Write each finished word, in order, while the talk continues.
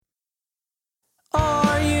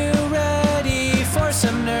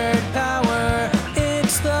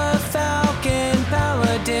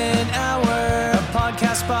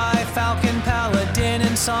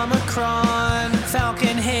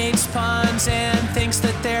thinks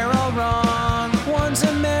that they're all wrong. One's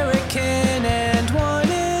American and one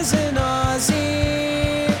is an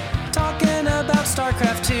Aussie. Talking about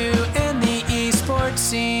StarCraft 2 and the esports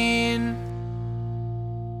scene.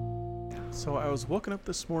 So I was woken up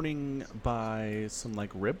this morning by some like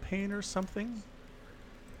rib pain or something.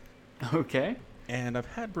 Okay. And I've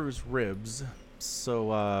had bruised ribs,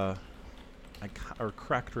 so or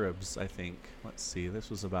cracked ribs, I think. Let's see, this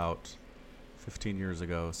was about 15 years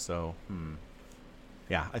ago, so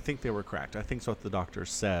yeah, I think they were cracked. I think that's what the doctor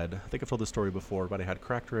said. I think I've told this story before, but I had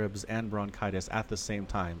cracked ribs and bronchitis at the same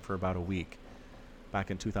time for about a week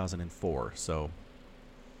back in 2004. So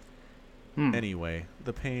anyway,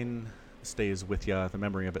 the pain stays with you, the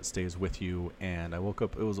memory of it stays with you, and I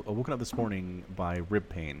woken up this morning by rib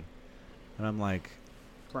pain. And I'm like,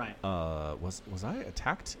 right. Was I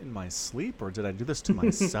attacked in my sleep, or did I do this to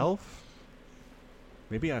myself?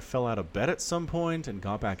 Maybe I fell out of bed at some point and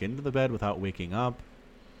got back into the bed without waking up.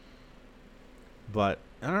 But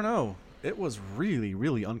I don't know. It was really,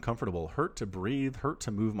 really uncomfortable. Hurt to breathe, hurt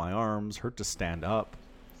to move my arms, hurt to stand up.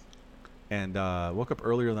 And woke up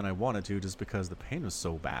earlier than I wanted to just because the pain was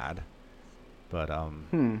so bad. But I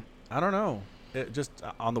don't know. It just,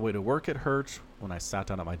 on the way to work, it hurt. When I sat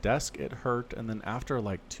down at my desk, it hurt. And then after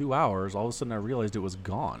like 2 hours, all of a sudden I realized it was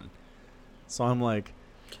gone. So I'm like,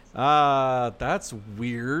 that's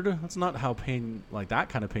weird. That's not how pain, like that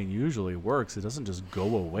kind of pain usually works. It doesn't just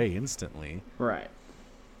go away instantly. Right.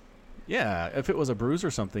 Yeah, if it was a bruise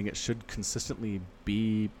or something, it should consistently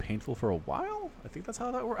be painful for a while. I think that's how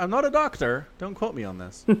that works. I'm not a doctor. Don't quote me on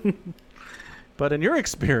this. But in your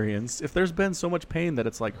experience, if there's been so much pain that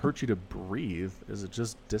it's like hurt you to breathe, does it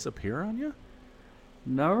just disappear on you?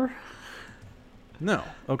 No. No.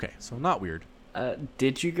 Okay, so not weird.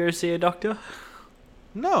 Did you go see a doctor?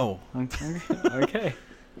 No. Okay.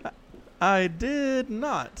 I did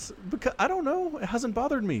not. Because I don't know. It hasn't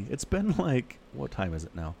bothered me. It's been like, what time is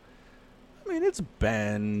it now? I mean, it's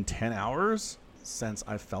been 10 hours since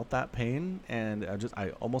I felt that pain, and I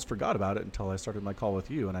almost forgot about it until I started my call with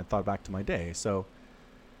you, and I thought back to my day. So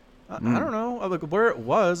I don't know. Like where it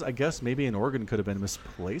was, I guess maybe an organ could have been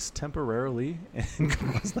misplaced temporarily and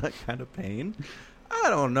caused that kind of pain. I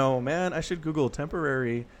don't know, man. I should Google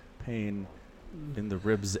temporary pain in the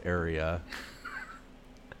ribs area.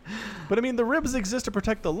 But I mean, the ribs exist to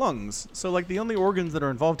protect the lungs. So like the only organs that are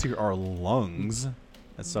involved here are lungs.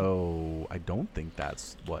 And so I don't think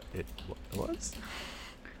that's what it was.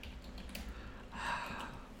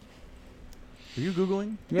 Are you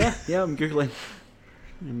Googling? Yeah, I'm Googling.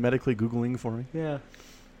 You're medically Googling for me? Yeah.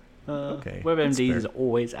 Okay. WebMD is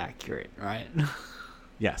always accurate, right?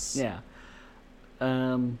 Yes. Yeah.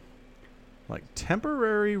 Like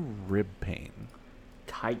temporary rib pain.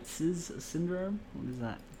 Tietz's syndrome? What is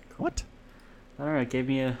that called? What? I don't know. It gave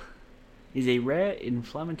me is a rare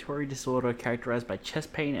inflammatory disorder characterized by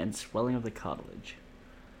chest pain and swelling of the cartilage.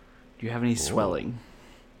 Do you have any swelling?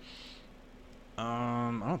 I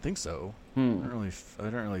don't think so. I don't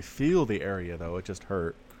really feel the area though. It just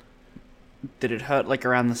hurt. Did it hurt like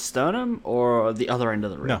around the sternum or the other end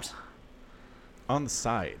of the ribs? No. On the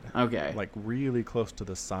side. Okay. Like really close to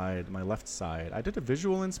the side, my left side. I did a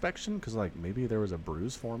visual inspection because like maybe there was a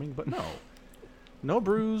bruise forming, but no. No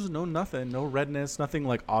bruise, no nothing, no redness, nothing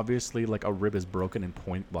like obviously like a rib is broken and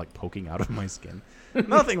poking out of my skin.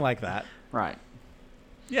 Nothing like that. Right.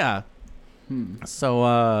 Yeah.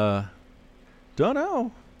 So, don't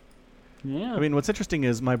know. Yeah. I mean, what's interesting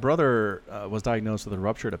is my brother was diagnosed with a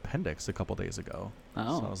ruptured appendix a couple days ago.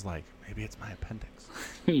 Oh. So I was like, maybe it's my appendix.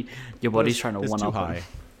 Your body's trying to it's one too up high. him.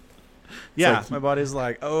 Yeah, like my body's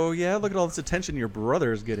like, oh yeah, look at all this attention your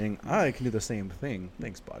brother's getting. I can do the same thing.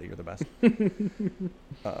 Thanks, body, you're the best.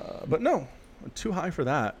 But no, too high for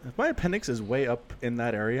that. If my appendix is way up in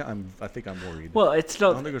that area, I think I'm worried. Well, it's I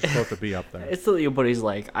not. don't think it's supposed to be up there. It's not that your body's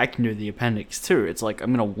like, I can do the appendix too. It's like,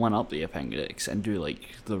 I'm going to one up the appendix and do like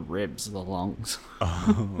the ribs, the lungs.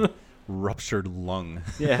 Ruptured lung.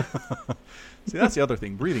 Yeah. See, that's the other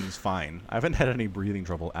thing. Breathing's fine. I haven't had any breathing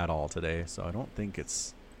trouble at all today, so I don't think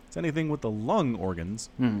it's anything with the lung organs.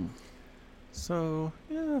 So,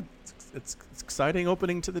 yeah, it's exciting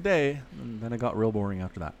opening to the day, and then it got real boring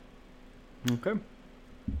after that. Okay.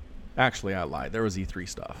 Actually, I lied. There was E3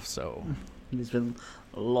 stuff, so... There's been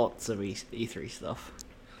lots of E3 stuff.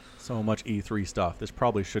 So much E3 stuff. This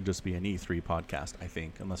probably should just be an E3 podcast, I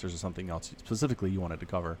think, unless there's something else specifically you wanted to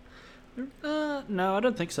cover. No, I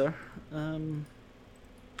don't think so. I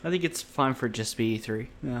think it's fine for it just to be E3.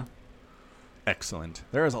 Yeah. Excellent.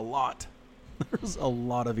 There is a lot. There's a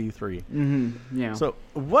lot of E3. Yeah. So,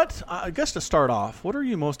 what, I guess to start off, what are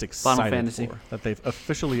you most excited Fantasy. for that they've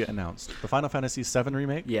officially announced? The Final Fantasy VII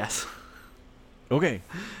Remake? Yes. Okay.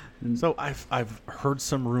 So I've heard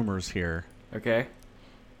some rumors here Okay.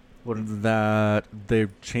 that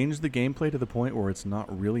they've changed the gameplay to the point where it's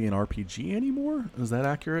not really an RPG anymore. Is that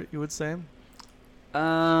accurate, you would say?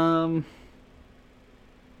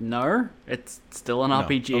 No, it's still an No,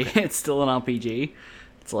 RPG. okay. It's still an RPG.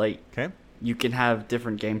 It's like Okay. you can have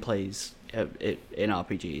different gameplays in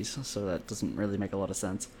RPGs, so that doesn't really make a lot of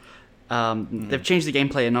sense. They've changed the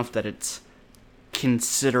gameplay enough that it's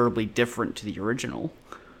considerably different to the original,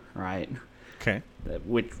 right? Okay.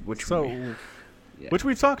 Which So, yeah. which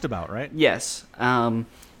we've talked about, right? Yes,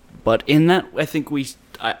 but in that, I think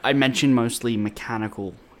I mentioned mostly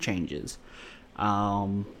mechanical changes.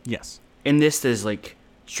 Yes. In this, there's like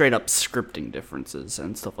straight up scripting differences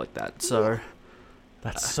and stuff like that. So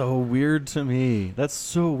That's so weird to me. That's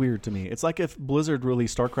so weird to me. It's like if Blizzard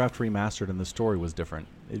released StarCraft Remastered and the story was different.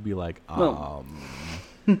 It'd be like, Well-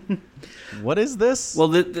 what is this? well,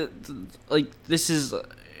 like this is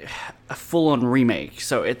a full-on remake.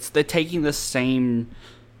 So they're taking the same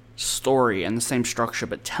story and the same structure,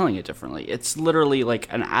 but telling it differently. It's literally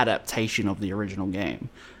like an adaptation of the original game.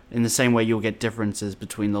 In the same way, you'll get differences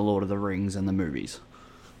between the Lord of the Rings and the movies,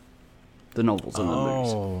 the novels and the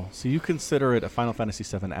movies. Oh, so you consider it a Final Fantasy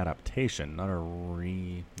VII adaptation, not a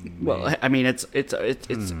remake? Well, I mean, it's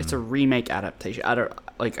a remake adaptation. I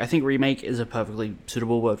think remake is a perfectly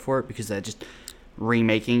suitable word for it because they're just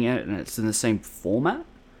remaking it and it's in the same format.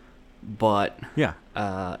 But Yeah.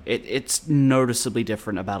 it's noticeably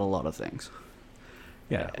different about a lot of things.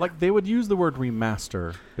 Yeah. Like they would use the word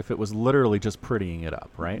remaster if it was literally just prettying it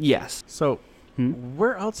up, right? Yes. So,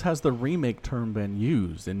 where else has the remake term been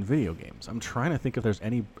used in video games? I'm trying to think if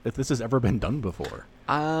this has ever been done before.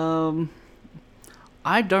 I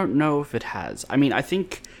don't know if it has. I mean, I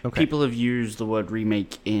think Okay. people have used the word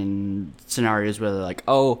remake in scenarios where they're like,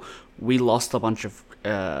 oh, we lost a bunch of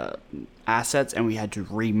assets and we had to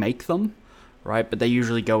remake them, right? But they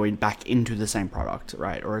usually go back into the same product,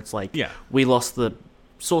 right? Or it's like, Yeah. we lost the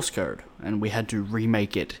source code and we had to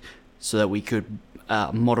remake it so that we could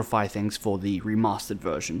modify things for the remastered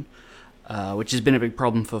version, which has been a big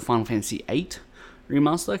problem for Final Fantasy VIII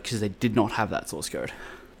Remaster because they did not have that source code.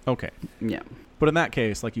 Okay. Yeah. But in that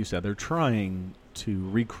case, like you said, they're trying to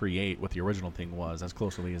recreate what the original thing was as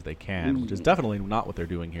closely as they can, which is definitely not what they're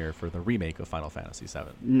doing here for the remake of Final Fantasy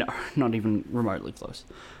VII. No, not even remotely close.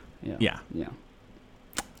 Yeah. Yeah. Yeah.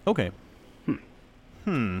 Okay.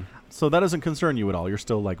 So that doesn't concern you at all. You're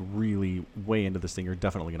still like really way into this thing. You're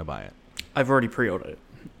definitely going to buy it. I've already pre-ordered it.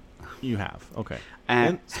 You have. Okay.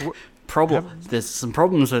 And so there's some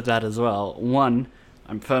problems with that as well. One,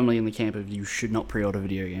 I'm firmly in the camp of you should not pre-order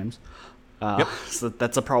video games. Yep. So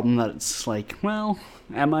that's a problem that it's like, well,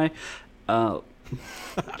 am I?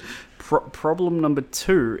 Problem number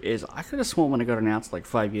two is I could have sworn when it got announced like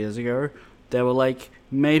 5 years ago, they were like,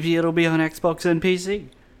 maybe it'll be on Xbox and PC.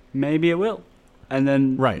 Maybe it will. And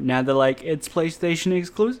then now they're like, it's PlayStation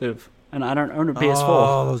exclusive. And I don't own a PS4.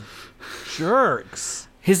 Oh, those jerks.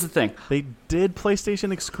 Here's the thing. They did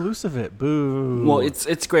PlayStation exclusive it. Boo. Well, it's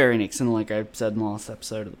Square Enix, and like I said in the last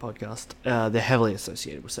episode of the podcast, they're heavily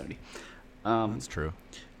associated with Sony. That's true.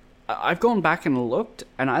 I've gone back and looked,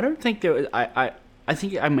 and I don't think there was, I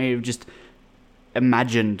think I may have just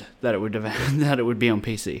imagined that it would that it would be on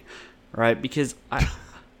PC, right? Because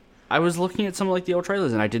I was looking at some like the old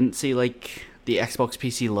trailers, and I didn't see like the Xbox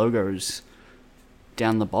PC logos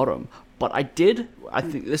down the bottom. But I did. I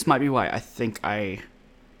think this might be why I think I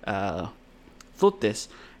thought this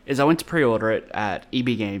is I went to pre-order it at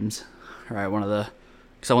EB Games, right?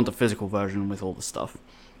 Because I want the physical version with all the stuff.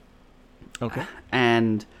 Okay.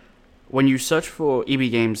 And when you search for EB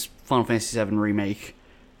Games Final Fantasy VII Remake,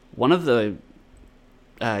 one of the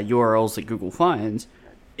URLs that Google finds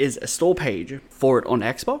is a store page for it on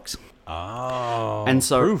Xbox. Oh. And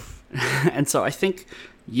so, proof. And so I think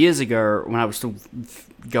years ago when I was still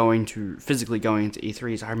physically going into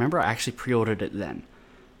E3s, I remember I actually pre-ordered it then.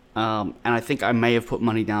 And I think I may have put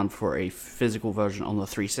money down for a physical version on the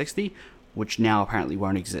 360, which now apparently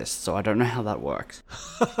won't exist. So I don't know how that works.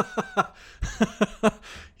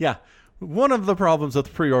 Yeah. One of the problems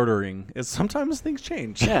with pre-ordering is sometimes things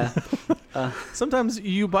change. Yeah. Sometimes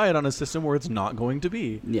you buy it on a system where it's not going to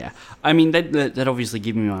be. Yeah. I mean, they'd obviously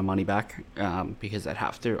give me my money back because they'd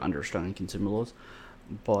have to under Australian consumer laws.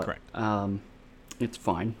 But Correct. It's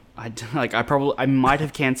fine. I might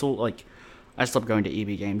have cancelled. Like, I stopped going to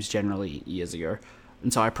EB Games generally years ago,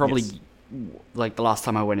 and so I probably like the last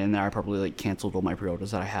time I went in there, I probably like cancelled all my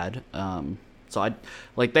pre-orders that I had. So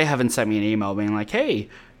they haven't sent me an email being like, hey,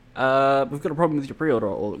 we've got a problem with your pre-order,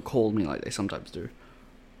 or called me like they sometimes do.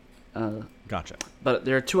 Gotcha. But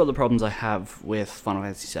there are two other problems I have with Final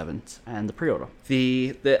Fantasy VII and the pre-order.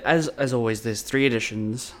 As always, there's 3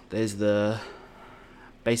 editions. There's the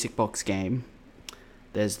basic box game,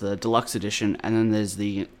 there's the deluxe edition, and then there's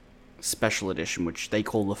the special edition, which they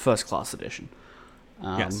call the first class edition.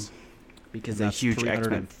 Yes. Because And they're that's huge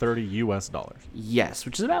X-Men. $330. Yes,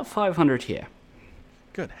 which is about 500 here.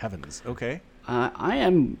 Good heavens. Okay. I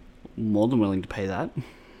am more than willing to pay that.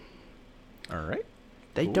 All right.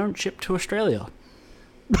 They Cool. don't ship to Australia.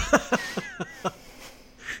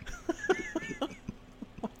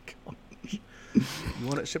 You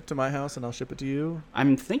want it shipped to my house and I'll ship it to you?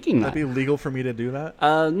 I'm thinking Would that. that be legal for me to do that?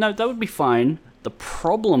 No, that would be fine. The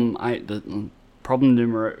problem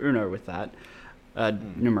numero uno with that,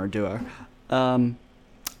 numero duo,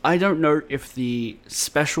 I don't know if the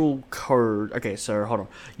special code. Okay, so hold on.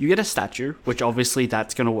 You get a statue, which obviously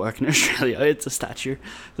that's going to work in Australia. It's a statue.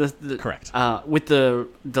 Correct. With the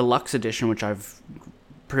deluxe edition, which I've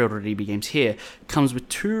pre-ordered EB Games here, comes with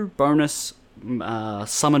 2 bonus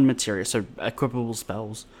summon materia, so equipable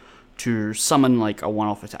spells to summon like a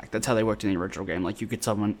one-off attack. That's how they worked in the original game. Like you could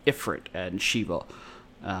summon Ifrit and Shiva,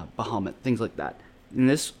 Bahamut, things like that. In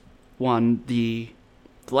this one, the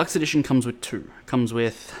deluxe edition comes with 2. Comes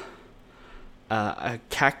with a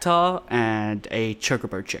cactar and a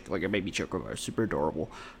chocobo chick, like a baby chocobo, super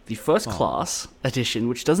adorable. The first class edition,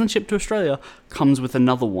 which doesn't ship to Australia, comes with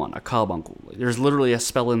another one, a carbuncle. There's literally a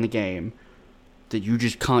spell in the game that you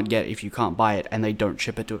just can't get if you can't buy it, and they don't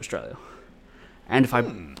ship it to Australia. And if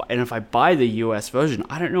I buy the US version,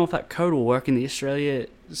 I don't know if that code will work in the Australia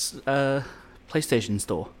PlayStation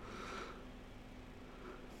Store.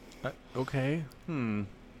 Okay.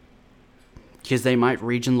 Because they might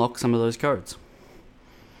region lock some of those codes.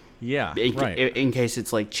 Yeah. Right. In case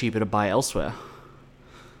it's like cheaper to buy elsewhere.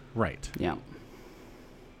 Right. Yeah.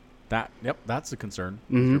 Yep. That's a concern.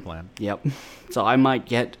 That's your plan. Yep. So I might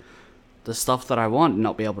get the stuff that I want and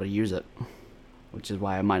not be able to use it, which is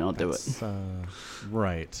why I might not do it.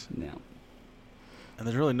 Right. Yeah. And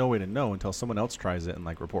there's really no way to know until someone else tries it and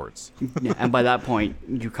like reports. Yeah. And by that point,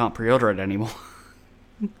 you can't pre-order it anymore.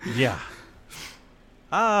 Yeah.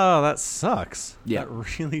 Ah, that sucks. Yeah.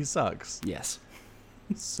 That really sucks. Yes.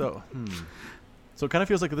 So, So it kind of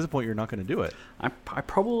feels like at this point you're not going to do it. I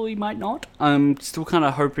probably might not. I'm still kind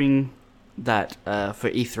of hoping that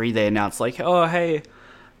for E3 they announce like, oh hey,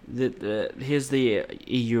 here's the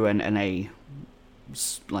EU and NA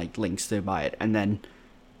like links to buy it, and then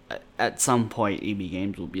at some point EB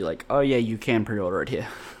Games will be like, oh yeah, you can pre-order it here.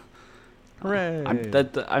 Hooray!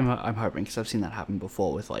 I'm hoping, because I've seen that happen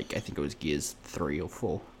before with like I think it was Gears 3 or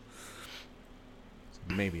 4.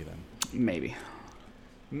 Maybe then. Maybe.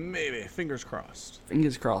 Fingers crossed.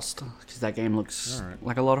 Fingers crossed, because that game looks All right.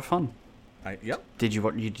 like a lot of fun. Yep. Did you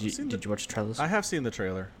watch? seen Did you watch the trailers? I have seen the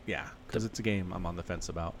trailer. Yeah, because it's a game I'm on the fence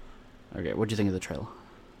about. Okay, what do you think of the trailer?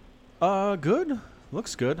 Good.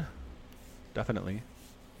 Looks good. Definitely.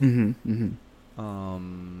 I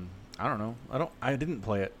don't know. I didn't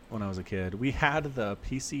play it when I was a kid. We had the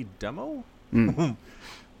PC demo when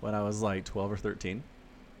I was like 12 or 13.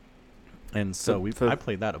 And so I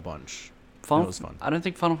played that a bunch. That was fun. I don't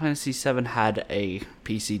think Final Fantasy VII had a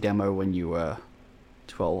PC demo when you were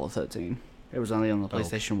 12 or 13. It was only on the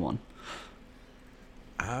PlayStation 1.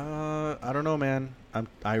 I don't know, man.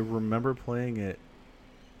 I remember playing it.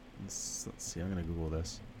 Let's see. I'm gonna Google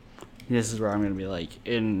this. This is where I'm going to be like,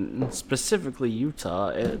 in specifically Utah,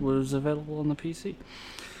 it was available on the PC.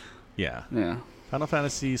 Yeah. Yeah. Final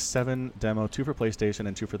Fantasy VII demo, 2 for PlayStation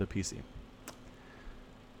and 2 for the PC.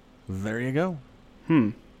 There you go.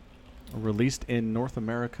 Released in North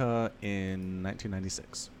America in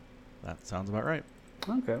 1996. That sounds about right.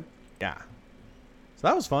 Okay. Yeah. So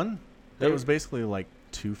that was fun. It was basically like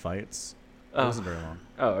 2 fights. It Oh. wasn't very long.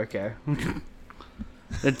 Oh, okay.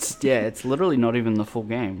 It's literally not even the full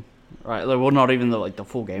game. Right, well, not even the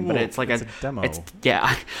full game, but Well, it's like it's a demo.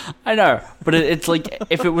 I know, but it's like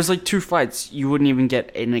if it was like 2 fights, you wouldn't even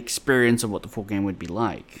get an experience of what the full game would be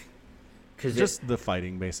like. Cause Just the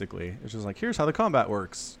fighting, basically. It's just like, here's how the combat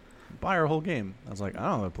works. Buy our whole game. I was like, I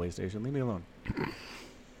don't have a PlayStation. Leave me alone.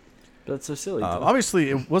 that's so silly. Obviously,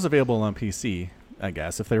 it was available on PC, I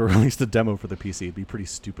guess. If they released a demo for the PC, it'd be pretty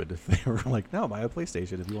stupid if they were like, no, buy a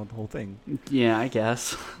PlayStation if you want the whole thing. Yeah, I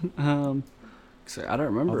guess. So I don't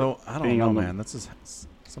remember. Although, I don't being know, on the- man.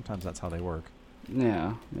 Sometimes that's how they work.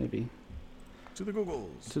 Yeah, maybe. To the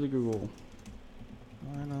Googles. To the Google.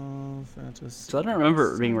 Final Fantasy. So I don't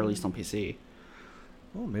remember it being released on PC.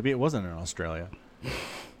 Oh, maybe it wasn't in Australia.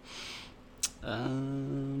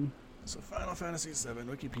 So Final Fantasy VII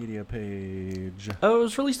Wikipedia page. Oh, it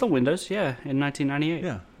was released on Windows, yeah, in 1998.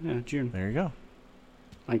 Yeah, Yeah, June. there you go.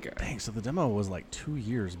 Like, Dang, so the demo was like 2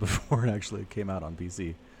 years before it actually came out on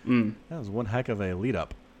PC. mm, That was one heck of a lead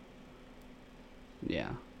up. yeah,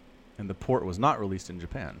 And the port was not released in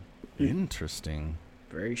Japan. Mm. Interesting.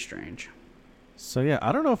 very strange. So yeah,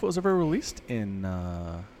 I don't know if it was ever released in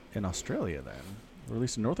Australia then.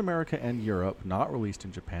 Released in North America and Europe, not released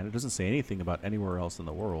in Japan. It doesn't say anything about anywhere else in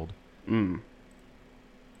the world. Mm.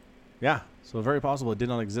 Yeah, so very possible it did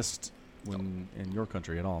not exist when in your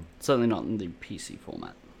country at all. Certainly not in the PC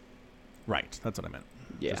format. Right, that's what I meant.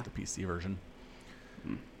 Yeah. Just the PC version.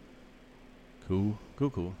 Mm.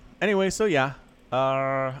 Cool. Anyway, so yeah.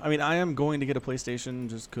 I mean, I am going to get a PlayStation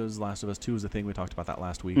just because Last of Us 2 is a thing. We talked about that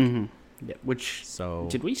last week. Mm-hmm. Yeah. Which So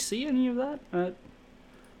did we see any of that at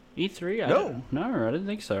E3? No. No, I didn't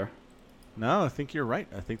think so. No, I think you're right.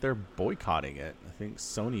 I think they're boycotting it. I think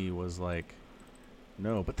Sony was like,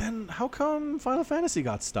 no. But then how come Final Fantasy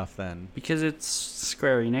got stuff then? Because it's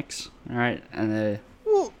Square Enix, all right, and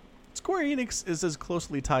Well, Square Enix is as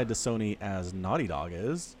closely tied to Sony as Naughty Dog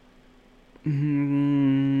is,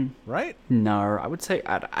 right? no, I would say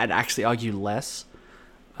I'd actually argue less,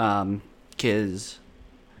 because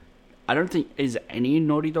I don't think is any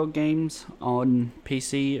Naughty Dog games on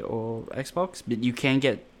PC or Xbox, but you can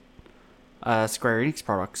get Square Enix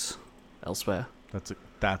products elsewhere.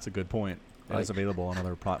 That's a good point. It is Like- available on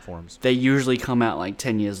other platforms. They usually come out like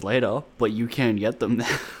 10 years later, but you can get them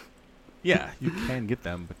there. Yeah, you can get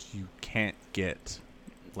them, but you can't get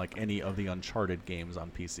like any of the Uncharted games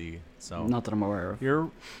on PC. So Not that I'm aware of.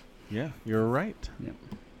 you're right. Yep.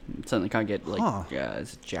 Certainly can't get like Huh.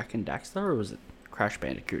 is it Jak and Daxter or was it Crash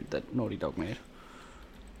Bandicoot that Naughty Dog made?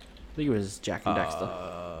 I think it was Jak and Daxter.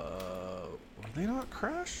 Were they not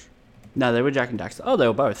Crash? No, they were Jak and Daxter. Oh, they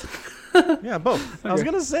were both. Yeah, both. I was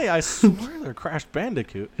gonna say, I swear they're Crash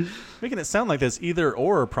Bandicoot, making it sound like this either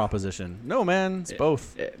or proposition. No, man, it's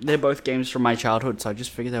both. They're both games from my childhood, so I just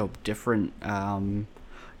figured they were different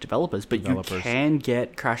developers. But you can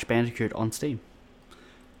get Crash Bandicoot on Steam.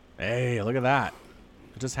 Hey, look at that.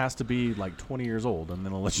 It just has to be like 20 years old, and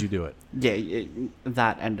then they'll let you do it. Yeah,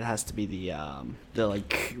 that and it has to be the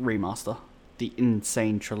like remaster, the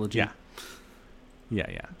Insane Trilogy. Yeah.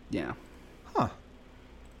 Yeah.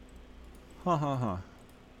 Huh.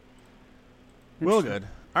 Well, good.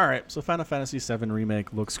 All right, so Final Fantasy VII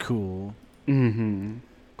Remake looks cool. Mm-hmm.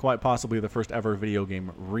 Quite possibly the first ever video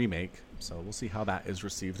game remake. So we'll see how that is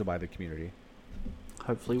received by the community.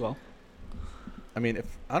 Hopefully, well. I mean,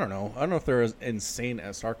 I don't know if they're as insane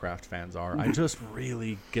as StarCraft fans are. I just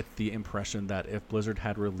really get the impression that if Blizzard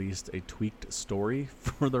had released a tweaked story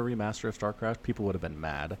for the remaster of StarCraft, people would have been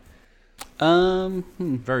mad.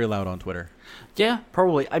 Very loud on Twitter. Yeah,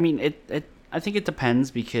 probably. I mean, I think it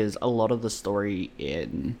depends because a lot of the story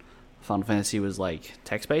in Final Fantasy was like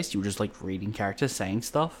text based. You were just like reading characters saying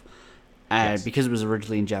stuff, and Yes. because it was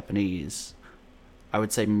originally in Japanese, I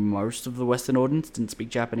would say most of the Western audience didn't speak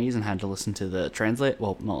Japanese and had to listen to the translate.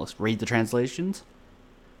 Well, not read the translations,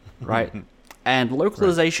 right? And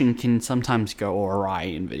localization can sometimes go awry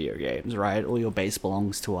in video games, right? All your base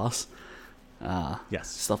belongs to us. Yes.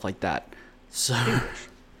 Stuff like that. So,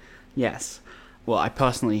 yes. Well, I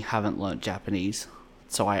personally haven't learnt Japanese,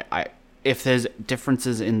 so I if there's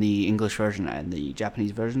differences in the English version and the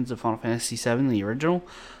Japanese versions of Final Fantasy VII, the original,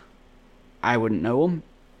 I wouldn't know them.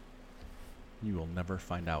 You will never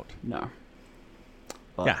find out. No.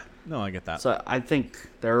 But, Yeah. No, I get that. So I think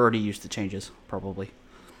they're already used to changes, probably.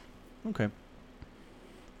 Okay.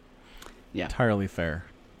 Yeah. Entirely fair.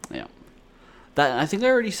 Yeah. That I think they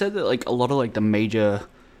already said that like a lot of like the major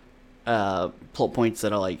plot points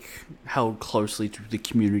that are like held closely to the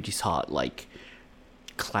community's heart, like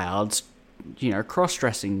Cloud's,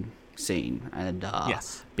 cross-dressing scene and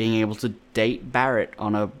Yes. being able to date Barrett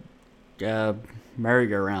on a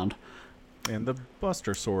merry-go-round. And the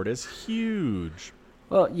Buster Sword is huge.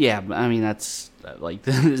 Well, yeah, but I mean that's like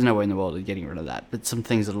there's no way in the world of getting rid of that. But some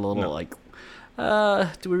things that are a little No. like,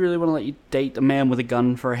 do we really want to let you date a man with a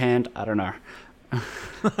gun for a hand? I don't know.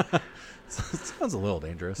 Sounds a little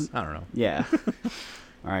dangerous. I don't know. Yeah.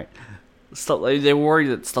 All right. Stuff like, they were worried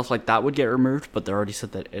that stuff like that would get removed, but they already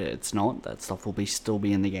said that it's not. That stuff will still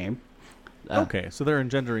be in the game. Okay, so they're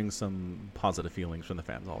engendering some positive feelings from the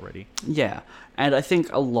fans already. Yeah, and I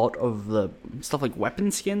think a lot of the stuff like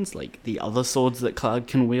weapon skins, like the other swords that Cloud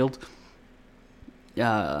can wield,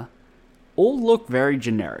 all look very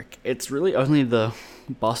generic. It's really only the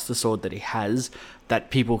Buster Sword that he has that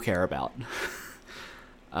people care about.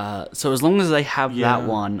 So as long as they have Yeah. that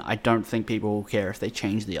one, I don't think people will care if they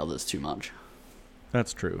change the others too much.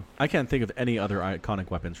 That's true. I can't think of any other iconic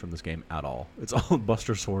weapons from this game at all. It's all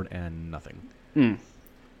Buster Sword and nothing.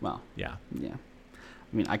 Well, Yeah. yeah.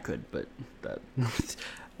 I mean, I could, but that,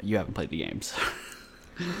 you haven't played the games.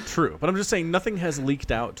 True, but I'm just saying nothing has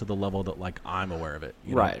leaked out to the level that like I'm aware of it.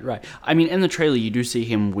 You know? Right. I mean, in the trailer, you do see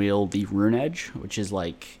him wield the Rune Edge, which is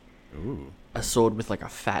like a sword with like a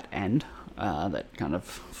fat end that kind of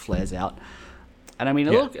flares out. And I mean,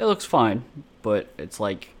 it looks fine, but it's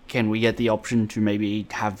like, can we get the option to maybe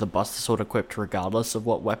have the Buster Sword equipped regardless of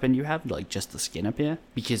what weapon you have, like just the skin appear?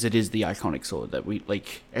 Because it is the iconic sword that we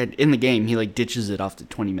like. And in the game, he like ditches it after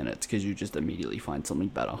 20 minutes because you just immediately find something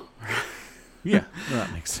better. Yeah,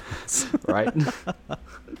 that makes sense. Right?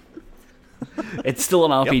 It's still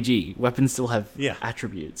an RPG. Yep. Weapons still have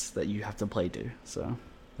attributes that you have to play to. So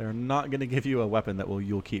they're not going to give you a weapon that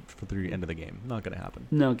you'll keep for the end of the game. Not going to happen.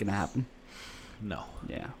 Not going to happen. No.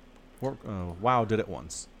 Yeah. WoW did it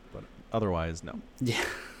once, but otherwise, no. Yeah.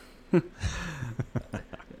 What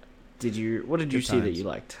did you see that you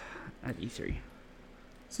liked at E3?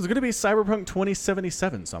 So it's going to be Cyberpunk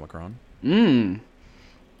 2077, Samacron.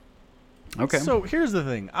 Okay. So here's the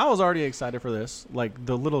thing. I was already excited for this. Like,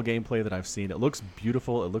 the little gameplay that I've seen, it looks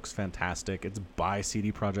beautiful. It looks fantastic. It's by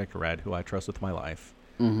CD Projekt Red, who I trust with my life.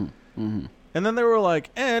 And then they were like,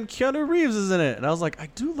 and Keanu Reeves is in it. And I was like, I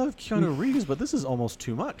do love Keanu Reeves, but this is almost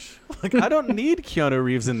too much. Like, I don't need Keanu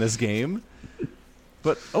Reeves in this game.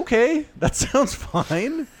 But okay, that sounds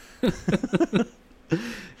fine.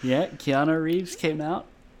 Yeah, Keanu Reeves came out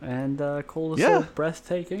and called us all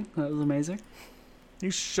breathtaking. That was amazing. He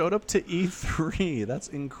showed up to E3. That's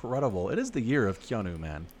incredible. It is the year of Keanu,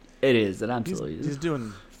 man. It is. It absolutely is. He's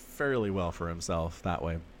doing fairly well for himself that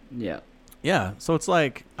way. Yeah. Yeah, so it's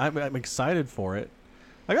like, I'm excited for it.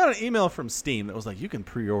 I got an email from Steam that was like, you can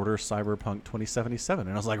pre-order Cyberpunk 2077.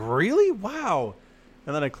 And I was like, really? Wow.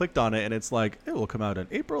 And then I clicked on it, and it's like, it will come out in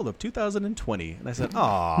April of 2020. And I said,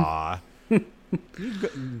 aw. You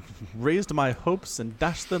raised my hopes and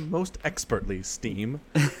dashed them most expertly, Steam.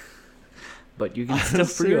 But you can still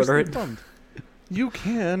pre-order it. Bummed. You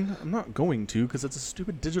can. I'm not going to, because it's a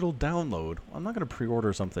stupid digital download. I'm not going to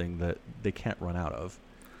pre-order something that they can't run out of.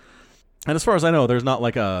 And as far as I know, there's not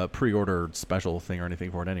like a pre-order special thing or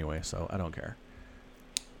anything for it anyway, so I don't care.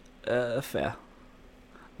 Fair.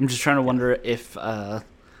 I'm just trying to wonder if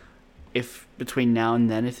between now and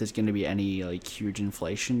then, if there's going to be any like huge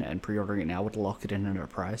inflation, and pre-ordering it now would lock it in at a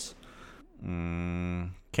price.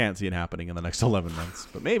 Can't see it happening in the next 11 months,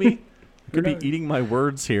 but maybe. I could be eating my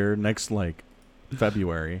words here next like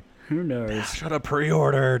February. Who knows? Should have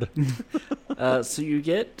pre-ordered. So you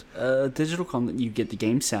get digital content. You get the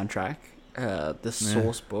game soundtrack, the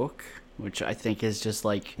source book, which I think is just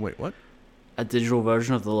like wait, what? A digital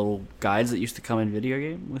version of the little guides that used to come in video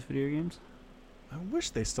games. I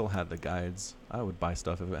wish they still had the guides. I would buy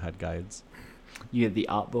stuff if it had guides. You get the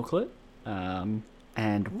art booklet, and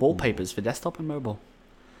wallpapers for desktop and mobile.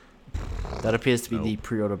 That appears to be the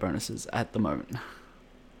pre-order bonuses at the moment.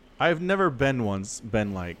 I've never been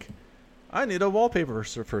like, I need a wallpaper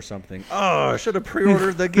for something. Oh, I should have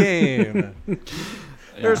pre-ordered the game.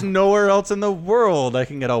 There's nowhere else in the world I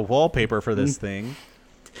can get a wallpaper for this thing.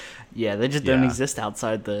 Yeah, they just don't exist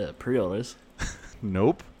outside the pre-orders.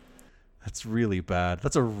 Nope. That's really bad.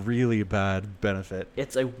 That's a really bad benefit.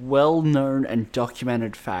 It's a well-known and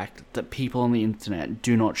documented fact that people on the internet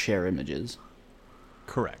do not share images.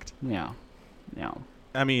 Correct. Yeah.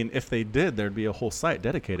 I mean, if they did, there'd be a whole site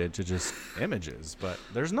dedicated to just images, but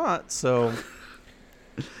there's not, so...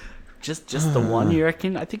 Just the one, you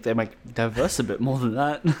reckon? I think they might diverse a bit more than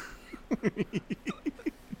that.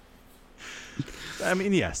 I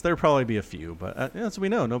mean, yes, there'd probably be a few, but as we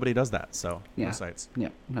know, nobody does that, so no sites. Yeah,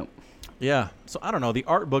 no. Yeah, so I don't know. The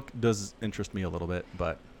art book does interest me a little bit,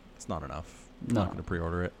 but it's not enough. I'm not going to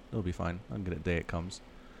pre-order it. It'll be fine. I'll get it the day it comes.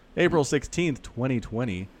 April 16th,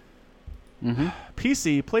 2020.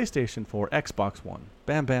 PC, PlayStation 4, Xbox One.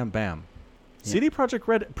 Bam, bam, bam. Yeah. CD Projekt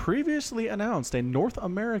Red previously announced a North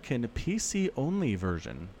American PC-only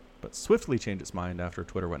version, but swiftly changed its mind after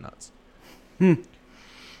Twitter went nuts. All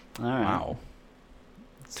right. Wow.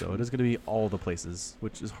 So it is going to be all the places,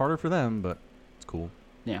 which is harder for them, but it's cool.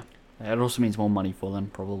 Yeah. It also means more money for them,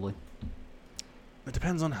 probably. It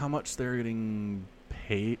depends on how much they're getting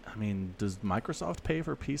paid. I mean, does Microsoft pay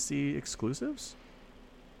for PC exclusives?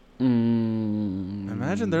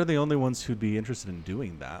 Imagine they're the only ones who'd be interested in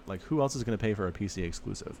doing that. Like, who else is going to pay for a PC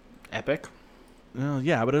exclusive? Epic?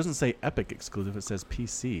 Yeah, but it doesn't say Epic exclusive. It says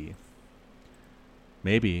PC.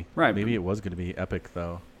 Maybe. Right. Maybe it was going to be Epic,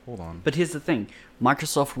 though. Hold on. But here's the thing.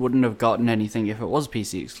 Microsoft wouldn't have gotten anything if it was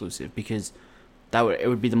PC exclusive, because it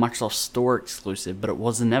would be the Microsoft Store exclusive, but it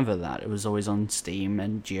wasn't ever that. It was always on Steam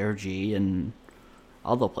and GOG and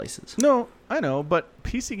other places. No, I know, but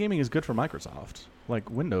PC gaming is good for Microsoft. Like,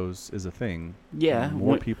 Windows is a thing. Yeah,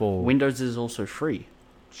 More people... Windows is also free.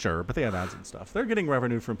 Sure, but they have ads and stuff. They're getting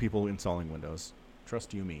revenue from people installing Windows.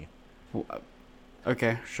 Trust you me.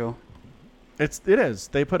 Okay, sure. It is.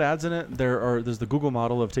 They put ads in it. There's the Google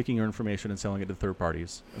model of taking your information and selling it to third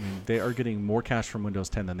parties. I mean, they are getting more cash from Windows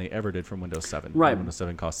 10 than they ever did from Windows 7. Right. Windows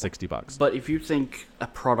 7 cost $60. But if you think a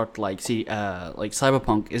product like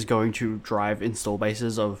Cyberpunk is going to drive install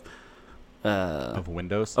bases of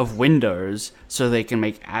Windows, Windows, so they can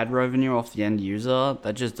make ad revenue off the end user,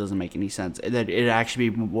 that just doesn't make any sense. It'd actually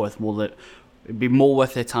be it'd be more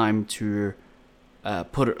worth their time to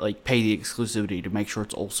pay the exclusivity to make sure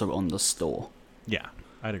it's also on the store. Yeah,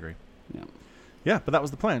 I'd agree. Yeah. Yeah, but that was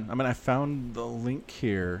the plan. I mean, I found the link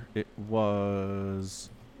here. It was...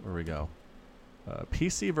 Where we go?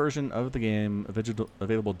 PC version of the game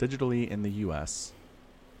available digitally in the U.S.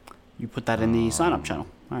 You put that in the sign-up channel.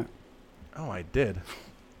 All right. Oh, I did.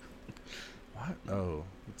 What? Oh,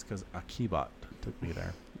 it's because Akibot took me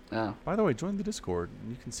there. Oh, By the way, join the Discord.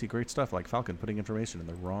 You can see great stuff like Falcon putting information in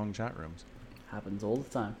the wrong chat rooms. happens all the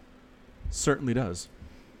time. Certainly does.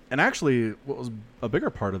 And actually, what was a bigger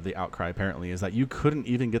part of the outcry, apparently, is that you couldn't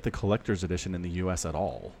even get the collector's edition in the U.S. at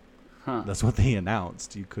all. Huh. That's what they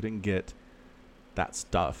announced. You couldn't get that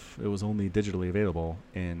stuff. It was only digitally available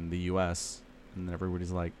in the U.S. And then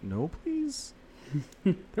everybody's like, no, please?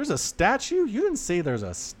 There's a statue? You didn't say there's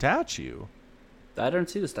a statue. I don't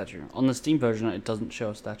see the statue. On the Steam version, it doesn't show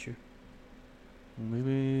a statue.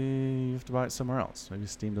 Maybe you have to buy it somewhere else. Maybe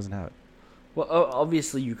Steam doesn't have it. Well,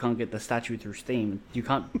 obviously you can't get the statue through Steam. You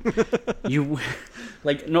can't...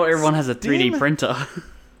 not everyone has a 3D Steam? printer.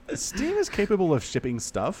 Steam is capable of shipping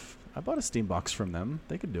stuff. I bought a Steam box from them.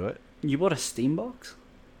 They could do it. You bought a Steam box?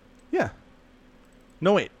 Yeah.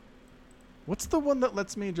 No, wait. What's the one that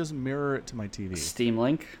lets me just mirror it to my TV? Steam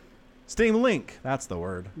Link? Steam Link. That's the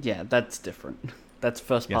word. Yeah, that's different. That's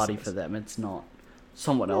first Yes, party it is. for them. It's not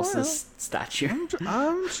someone else's statue.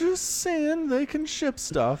 I'm just saying they can ship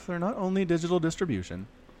stuff. They're not only digital distribution.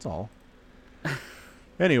 That's all.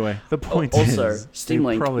 Anyway, the point Also, is... Steam they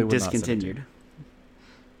Link probably would not send it to discontinued.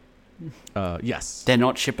 you. Yes. They're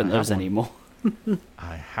not shipping I have those one. anymore.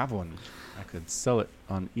 I have one. I could sell it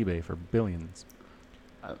on eBay for billions.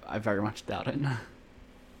 I very much doubt it.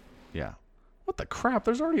 Yeah. What the crap?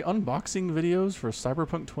 There's already unboxing videos for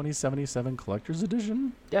Cyberpunk 2077 Collector's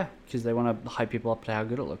Edition? Yeah, because they want to hype people up to how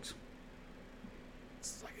good it looks.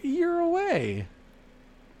 It's like a year away.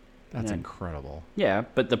 That's Yeah. incredible. Yeah,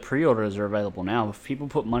 but the pre-orders are available now. If people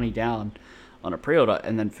put money down on a pre-order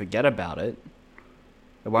and then forget about it,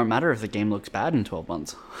 it won't matter if the game looks bad in 12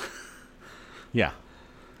 months. Yeah.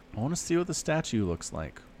 I want to see what the statue looks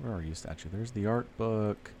like. Where are you, statue? There's the art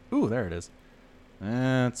book. Ooh, there it is.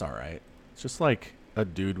 It's all right. It's just like a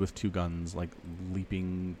dude with two guns, like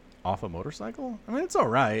leaping off a motorcycle. I mean, it's all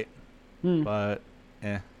right, but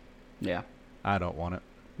Yeah, I don't want it.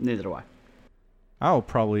 neither do I. I'll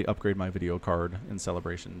probably upgrade my video card in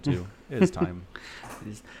celebration too. It is time.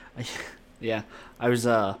 Yeah, I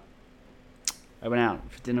went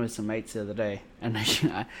out for dinner with some mates the other day, and he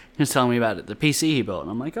was telling me about it, the PC he built, and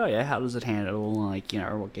I'm like, oh yeah, how does it handle, like,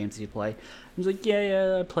 what games do you play? He's like,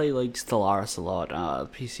 yeah, I play, like, Stellaris a lot, the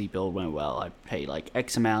PC build went well, I paid, like,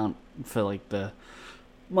 X amount for, like, the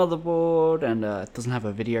motherboard, and it doesn't have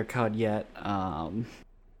a video card yet,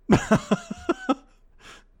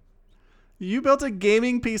 You built a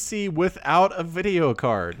gaming PC without a video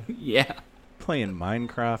card. yeah. Playing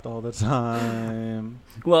Minecraft all the time.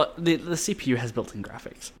 Well, the CPU has built-in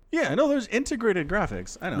graphics. Yeah, I know there's integrated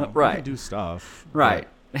graphics. I know. Right. You can do stuff. Right.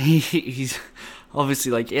 He's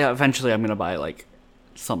obviously like, yeah, eventually I'm going to buy, like,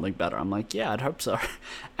 something better. I'm like, yeah, I'd hope so.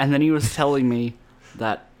 And then he was telling me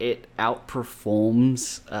that it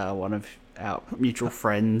outperforms one of our mutual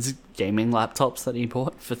friends' gaming laptops that he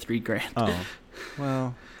bought for $3,000. Oh,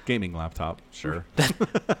 well, gaming laptop, sure.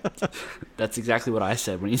 That's exactly what I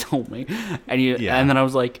said when he told me. And Yeah. and then I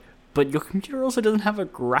was like, but your computer also doesn't have a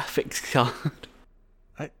graphics card.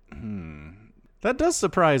 That does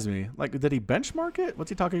surprise me. Like, did he benchmark it? What's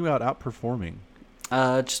he talking about outperforming?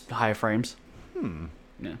 Just higher frames.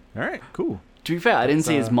 Yeah. All right, cool. To be fair, I didn't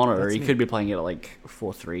see his monitor. that's He neat. could be playing it at like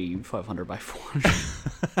 4:3, 500 by 400.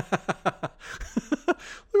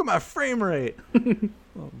 Look at my frame rate. A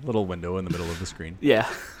little window in the middle of the screen. Yeah.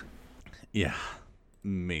 Yeah.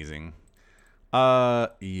 Amazing.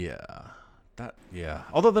 Yeah. Yeah.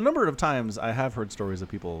 Although the number of times I have heard stories of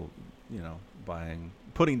people,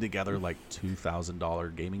 putting together like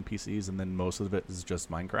 $2,000 gaming PCs, and then most of it is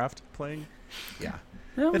just Minecraft playing. Yeah.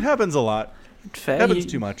 Yeah. It happens a lot. Fair. Happens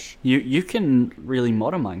too much. You can really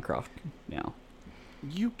modder Minecraft now.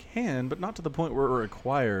 You can, but not to the point where it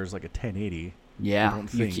requires like a 1080. Yeah, I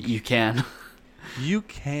don't you, think. you can. You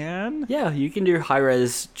can? Yeah, you can do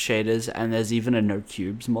high-res shaders, and there's even a no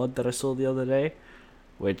cubes mod that I saw the other day,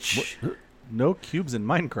 which No cubes in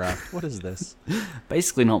Minecraft. What is this?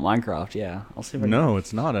 basically not Minecraft. Yeah, I'll see if I No,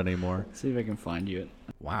 it's not anymore. can, see if I can find you it.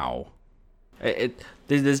 Wow.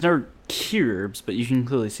 There's no cubes, but you can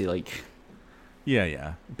clearly see like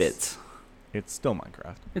Yeah. bits. It's still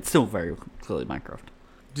Minecraft. It's still very clearly Minecraft.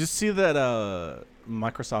 Did you see that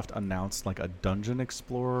Microsoft announced like a Dungeon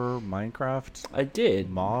Explorer Minecraft I did.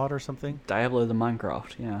 mod or something? Diablo the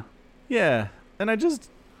Minecraft, yeah. Yeah. And I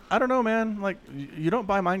don't know, man. Like, you don't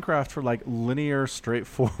buy Minecraft for like linear,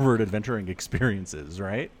 straightforward adventuring experiences,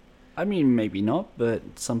 right? I mean, maybe not, but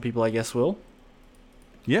some people I guess will.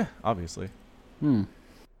 Yeah, obviously. Hmm.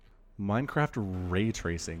 Minecraft ray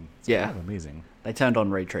tracing. It's Yeah. kind of amazing. They turned on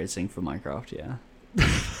ray tracing for Minecraft, yeah.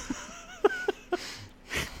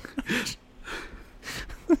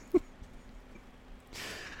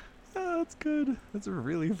 That's good. That's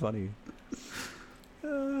really funny.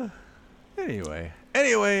 Anyway,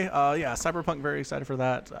 yeah, Cyberpunk, very excited for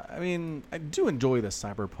that. I mean, I do enjoy the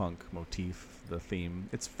Cyberpunk motif, the theme.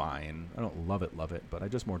 It's fine. I don't love it, but I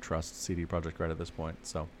just more trust CD Projekt Red at this point.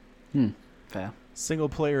 So, Fair. single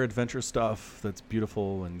player adventure stuff that's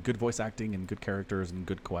beautiful and good voice acting and good characters and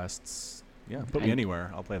good quests. Yeah, put me And-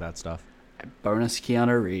 anywhere. I'll play that stuff. Bonus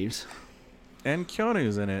Keanu Reeves. And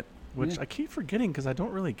Keanu's in it, which Yeah. I keep forgetting because I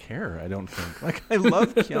don't really care, I don't think. Like, I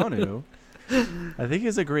love Keanu. I think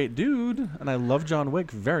he's a great dude, and I love John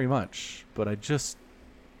Wick very much. But I don't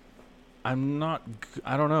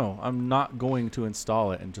know. I'm not going to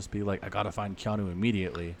install it and just be like, I gotta find Keanu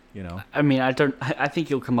immediately, you know? I mean, I think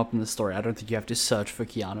he'll come up in the story. I don't think you have to search for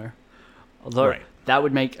Keanu. Although, Right. that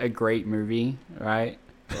would make a great movie, right?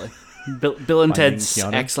 Like, Bill and Finding Ted's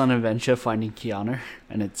Keanu? Excellent Adventure Finding Keanu.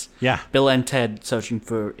 And it's Yeah. Bill and Ted searching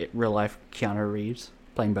for real-life Keanu Reeves,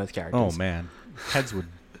 playing both characters. Oh, man. Heads would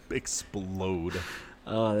explode.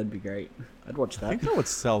 Oh, that'd be great. I'd watch I that. think that would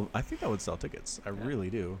sell tickets. I really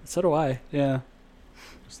do. So do I, yeah.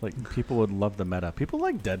 Just like people would love the meta. People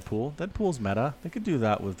like Deadpool. Deadpool's meta. They could do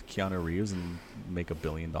that with Keanu Reeves and make $1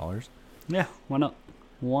 billion. Yeah, why not?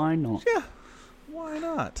 Why not? Yeah. Why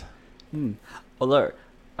not? Although,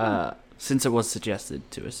 since it was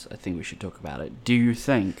suggested to us, I think we should talk about it. Do you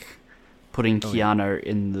think putting Keanu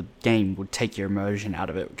in the game would take your immersion out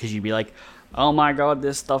of it? Because you'd be like, oh my god,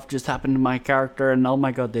 this stuff just happened to my character, and oh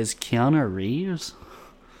my god, there's Keanu Reeves?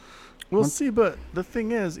 We'll see, but the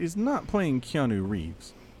thing is, he's not playing Keanu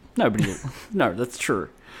Reeves. No, but no, that's true.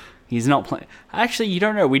 He's not playing. Actually, you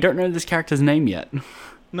don't know. We don't know this character's name yet.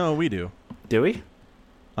 No, we do. Do we?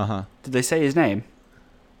 Uh-huh. Did they say his name?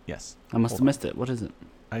 Yes. I must Hold have missed it. What is it?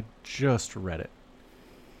 I just read it.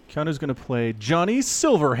 Keanu's going to play Johnny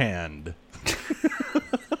Silverhand.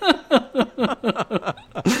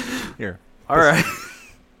 Here. All right.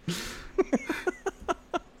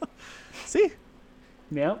 See?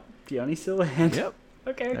 Yep. Johnny Silverhand. Yep.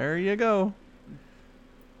 Okay. There you go.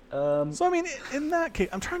 Um. So, I mean, in that case,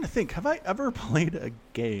 I'm trying to think. Have I ever played a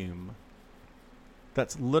game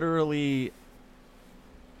that's literally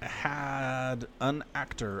had an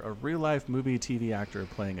actor, a real-life movie, TV actor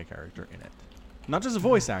playing a character in it? Not just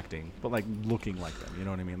voice acting, but, like, looking like them. You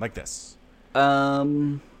know what I mean? Like this.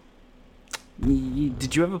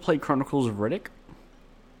 Did you ever play Chronicles of Riddick?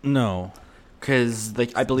 No. Because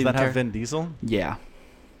I believe Does that the have Vin Diesel? Yeah.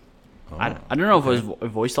 Oh, I don't know if it was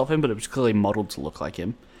voiced off him, but it was clearly modeled to look like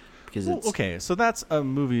him. Because Well, it's okay, so that's a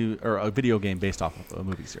movie or a video game based off of a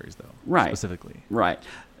movie series, though. Right. Specifically. right.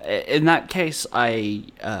 In that case, I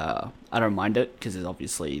don't mind it because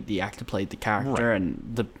obviously the actor played the character, Right.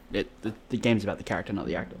 and the game's about the character, not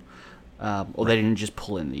the actor. Or they didn't just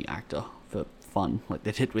pull in the actor for fun like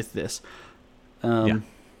they did with this. Yeah.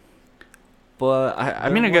 But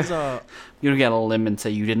I'm There gonna was go. You're gonna get on a limb and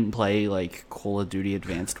say you didn't play like Call of Duty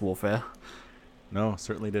Advanced Warfare No,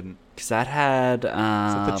 certainly didn't. because that had. Is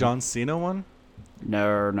that the John Cena one?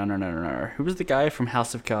 No. Who was the guy from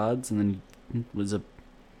House of Cards and then was a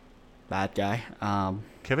bad guy?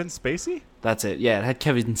 Kevin Spacey? That's it. Yeah, it had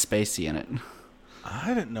Kevin Spacey in it. I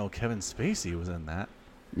didn't know Kevin Spacey was in that.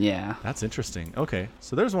 Yeah. That's interesting. Okay,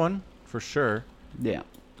 so there's one for sure. Yeah.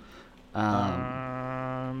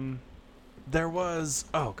 There was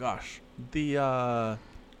the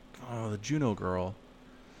Juno girl.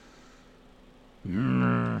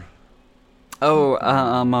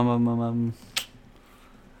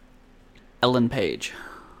 Ellen Page.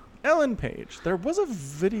 Ellen Page. There was a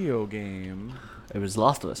video game It was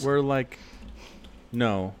Last of Us. where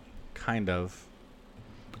no, kind of.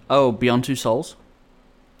 Oh, Beyond Two Souls?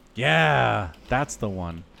 Yeah, that's the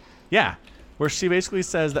one. Yeah, where she basically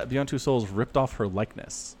says that Beyond Two Souls ripped off her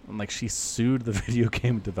likeness, and like she sued the video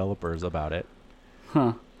game developers about it.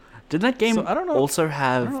 Huh. Did that game So, I don't know- also I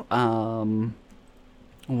have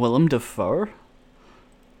Willem Dafoe?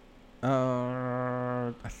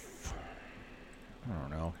 I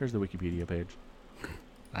don't know. Here's the Wikipedia page.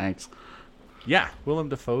 Thanks. Yeah, Willem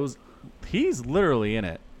Dafoe's. He's literally in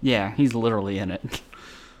it, Yeah, he's literally in it.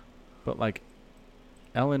 but like,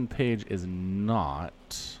 Ellen Page is not.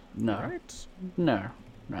 No. Right? No,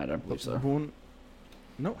 I don't believe so.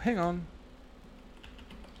 No, hang on.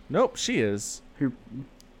 Nope, she is.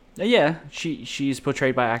 Yeah, she's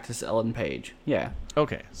portrayed by actress Ellen Page. Yeah.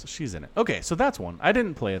 Okay, so she's in it. Okay, so that's one. I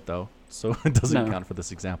didn't play it though, so it doesn't No. count for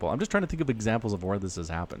this example. I'm just trying to think of examples of where this has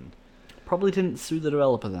happened. Probably didn't sue the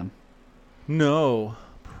developer then. No,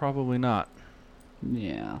 probably not.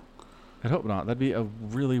 Yeah. I hope not. That'd be a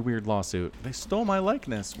really weird lawsuit. They stole my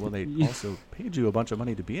likeness. Well, they also paid you a bunch of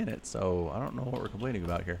money to be in it, so I don't know what we're complaining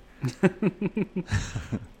about here.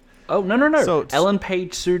 Oh, no. So- Ellen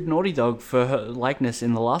Page sued Naughty Dog for her likeness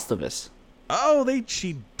in The Last of Us. Oh,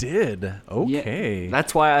 she did. Okay. Yeah,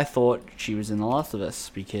 that's why I thought she was in The Last of Us,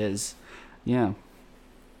 because, yeah.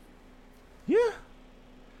 Yeah.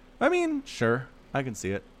 I mean, sure. I can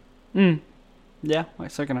see it. Yeah,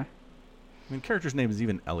 so can I. I mean, character's name is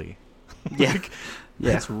even Ellie. Yeah.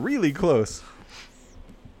 Yeah. It's really close.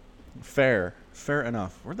 Fair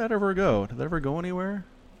enough. Where'd that ever go? Did that ever go anywhere?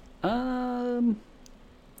 Don't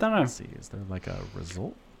know. Let's see. Is there like a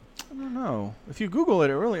result? I don't know. If you Google it,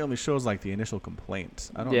 it really only shows like the initial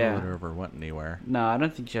complaint. I don't Yeah. know that it ever went anywhere. No, I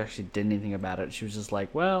don't think she actually did anything about it. She was just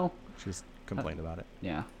like, well, She just complained about it.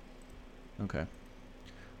 yeah. Okay.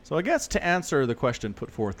 So I guess to answer the question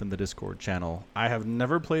put forth in the Discord channel, I have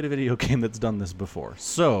never played a video game that's done this before.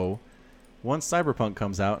 So once Cyberpunk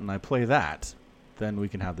comes out and I play that, then we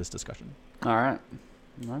can have this discussion. All right.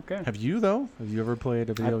 Okay. Have you, though? Have you ever played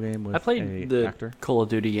a video game with I played a the actor? Call of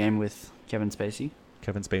Duty game with Kevin Spacey.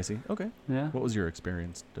 Kevin Spacey? Okay. Yeah. What was your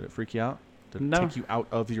experience? Did it freak you out? Did it No. take you out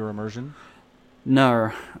of your immersion?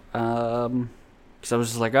 No. Because I was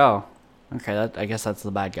just like, oh, okay, I guess that's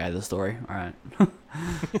the bad guy of the story. All right.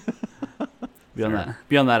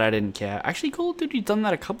 Beyond that, I didn't care. Actually, Call of Duty's done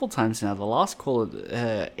that a couple times now. The last Call of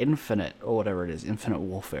Infinite, or whatever it is, Infinite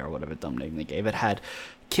Warfare, or whatever dumb name they gave it, had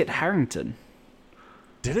Kit Harington.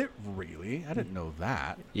 Did it really? I didn't know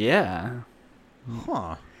that. Yeah.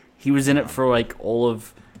 Huh. He was in it for like all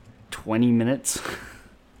of 20 minutes.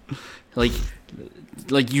 like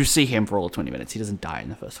you see him for all of 20 minutes. He doesn't die in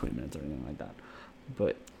the first 20 minutes or anything like that.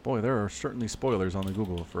 But Boy, there are certainly spoilers on the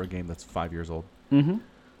Google for a game that's 5 years old.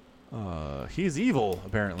 mm-hmm. He's evil,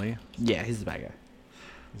 apparently. Yeah, he's the bad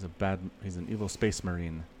guy. He's an evil space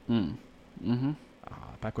marine. Mm-hmm.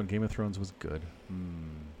 Back when Game of Thrones was good.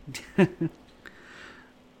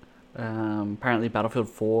 Apparently Battlefield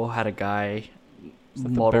 4 had a guy Is that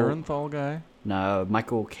the model. Barenthal guy? No,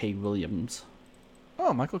 Michael K. Williams.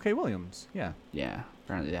 Oh, Michael K. Williams. Yeah. Yeah,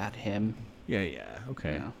 apparently they had him. Yeah.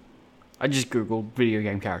 Okay. Yeah. I just googled video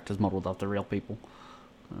game characters modeled after real people.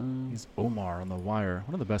 He's Omar on The Wire.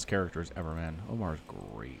 One of the best characters ever, man. Omar's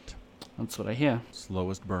great. That's what I hear.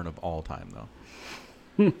 Slowest burn of all time,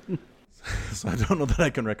 though. So I don't know that I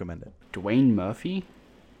can recommend it. Dwayne Murphy?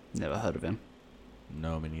 Never heard of him.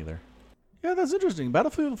 No, me neither. Yeah, that's interesting.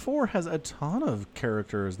 Battlefield 4 has a ton of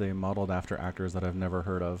characters they modeled after actors that I've never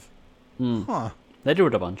heard of. Huh. They do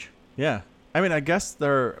it a bunch. Yeah. I mean, I guess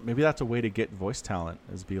maybe that's a way to get voice talent,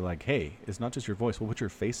 is be like, hey, it's not just your voice. We'll put your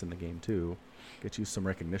face in the game, too. Get you some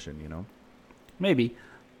recognition, you know? Maybe.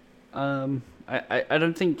 I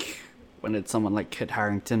don't think when it's someone like Kit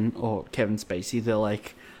Harington or Kevin Spacey, they're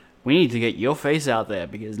like, we need to get your face out there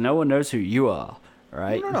because no one knows who you are,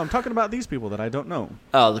 right? No, I'm talking about these people that I don't know.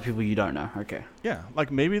 Oh, the people you don't know. Okay. Yeah,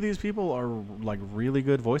 like maybe these people are like really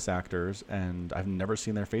good voice actors, and I've never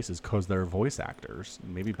seen their faces because they're voice actors.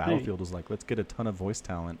 And maybe Battlefield was like, let's get a ton of voice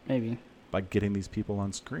talent Maybe. by getting these people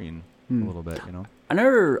on screen a little bit, you know? I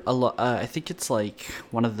know a lot. I think it's like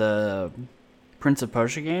one of the Prince of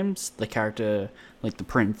Persia games. The character, like the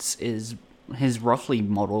prince, is roughly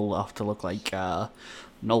modeled off to look like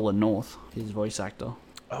Nolan North, his voice actor.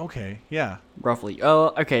 Okay, yeah. Roughly.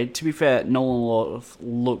 Oh, okay. To be fair, Nolan North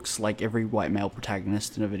looks like every white male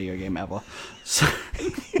protagonist in a video game ever. So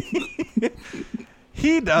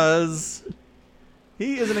He does.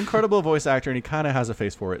 He is an incredible voice actor, and he kind of has a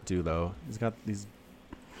face for it too, though. He's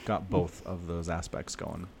got both of those aspects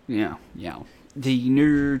going. yeah. The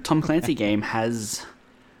new Tom Clancy game has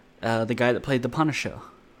the guy that played the Punisher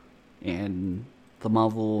in the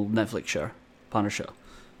Marvel Netflix show, Punisher.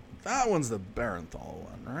 That one's the Barenthal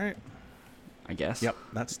one, right? I guess. Yep,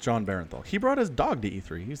 that's John Barenthal. He brought his dog to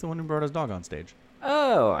E3. He's the one who brought his dog on stage.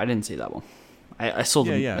 Oh, I didn't see that one. I saw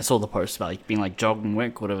the Yeah. I saw the post about like being like Jog and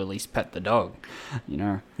Wick would have at least pet the dog, you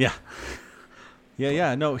know. Yeah.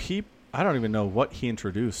 Yeah. No, I don't even know what he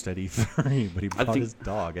introduced at E3, but he brought his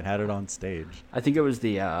dog and had it on stage. I think it was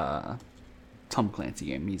the Tom Clancy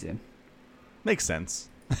game he's in. Makes sense.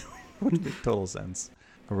 Would make total sense.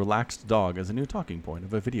 A relaxed dog is a new talking point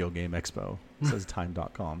of a video game expo, says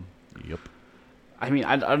Time.com. Yep. I mean,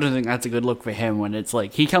 I don't think that's a good look for him when it's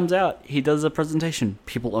like he comes out, he does a presentation.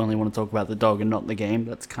 People only want to talk about the dog and not the game.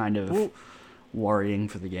 That's kind of worrying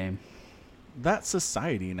for the game. That's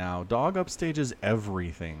society now. Dog upstages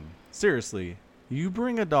everything. Seriously, you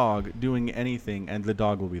bring a dog doing anything and the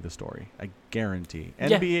dog will be the story. I guarantee.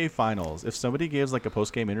 Yeah. NBA Finals. If somebody gives like a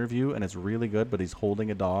post-game interview and it's really good, but he's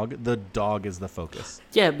holding a dog, the dog is the focus.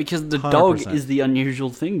 Yeah, because the dog 100%. is the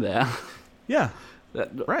unusual thing there. Yeah.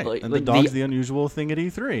 Right. And the dog's the unusual thing at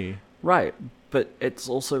E3. Right, but it's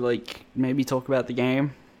also like maybe talk about the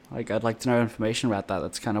game. Like I'd like to know information about that.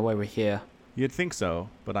 That's kind of why we're here. You'd think so,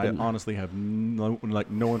 but I honestly have no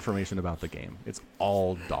information about the game. It's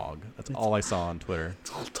all dog. That's all I saw on Twitter.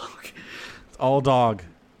 It's all dog. It's all dog.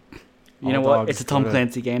 You know what? It's a Tom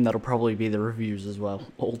Clancy game. That'll probably be the reviews as well.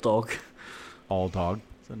 All dog. All dog.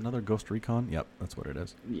 Is that another Ghost Recon? Yep, that's what it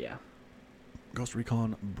is. Yeah. Ghost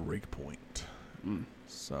Recon Breakpoint.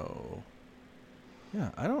 So, yeah,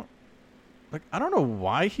 I don't know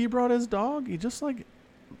why he brought his dog. He just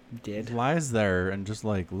lies there and just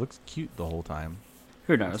looks cute the whole time.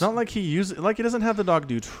 Who knows? It's not like he doesn't have the dog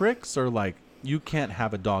do tricks or you can't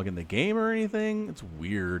have a dog in the game or anything. It's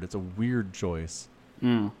weird. It's a weird choice.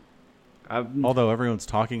 Although everyone's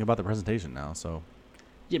talking about the presentation now, so.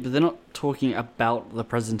 Yeah, but they're not talking about the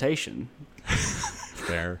presentation.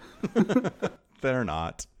 Fair. They're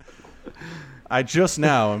not. I just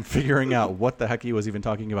now am figuring out what the heck he was even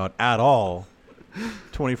talking about at all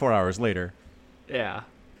 24 hours later. Yeah.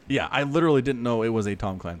 Yeah, I literally didn't know it was a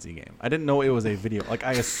Tom Clancy game. I didn't know it was a video.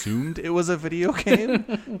 I assumed it was a video game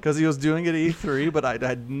because he was doing it at E3, but I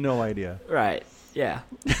had no idea. Right. Yeah.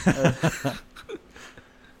 It's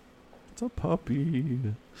a puppy.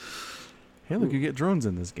 Hey, look, you get drones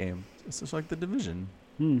in this game. It's just like The Division.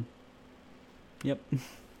 Yep.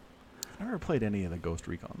 I've never played any of the Ghost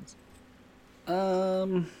Recons.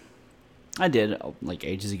 I did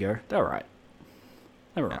ages ago. They're alright.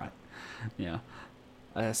 They were alright. Yeah.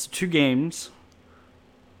 So 2 games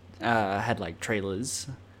had trailers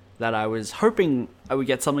that I was hoping I would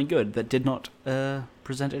get something good that did not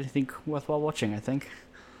present anything worthwhile watching, I think.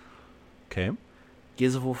 Okay.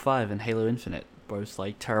 Gears of War 5 and Halo Infinite, both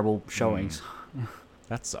terrible showings.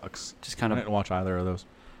 That sucks. Just kind of I didn't watch either of those.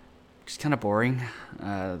 Just kind of boring.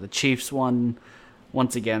 The Chiefs one,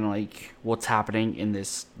 once again, what's happening in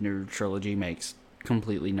this new trilogy makes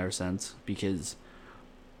completely no sense because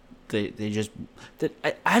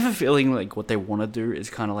I have a feeling what they want to do is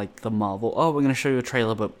kind of like the Marvel. Oh, we're going to show you a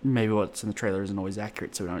trailer, but maybe what's in the trailer isn't always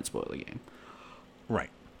accurate, so we don't spoil the game. Right.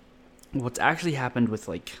 What's actually happened with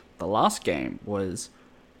the last game was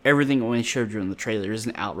everything only showed you in the trailer is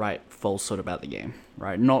an outright falsehood about the game,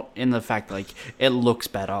 right? Not in the fact it looks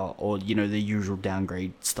better or the usual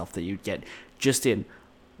downgrade stuff that you'd get, just in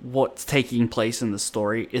what's taking place in the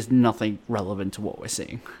story is nothing relevant to what we're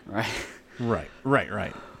seeing, right? Right.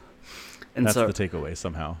 And that's the takeaway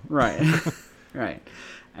somehow. Right. Right.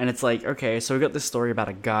 And it's okay, so we got this story about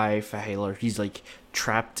a guy for Halo. He's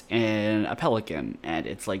trapped in a Pelican and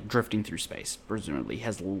it's drifting through space. Presumably he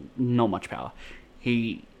has not much power.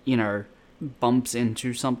 He, bumps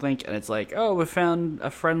into something and it's oh, we found a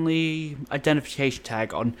friendly identification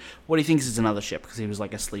tag on what he thinks is another ship because he was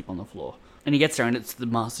asleep on the floor. And he gets there and it's the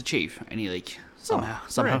Master Chief and he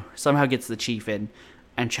somehow gets the Chief in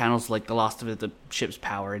and channels the last of the ship's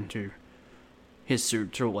power into his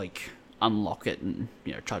suit to unlock it and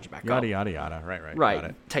charge it back up. Yada yada. Right. Right. Got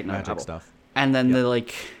it. Techno magic stuff. And then they're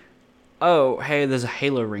oh, hey, there's a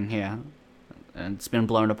Halo ring here. And it's been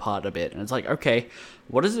blown apart a bit. And it's okay,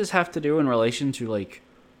 what does this have to do in relation to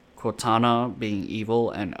Cortana being evil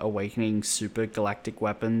and awakening super galactic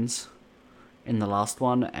weapons in the last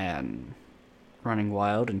one and running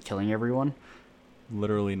wild and killing everyone?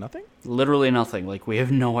 Literally nothing? Literally nothing. We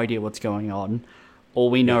have no idea what's going on. All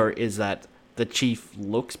we know is that the Chief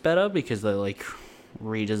looks better because they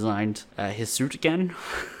redesigned his suit again.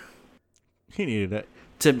 He needed it.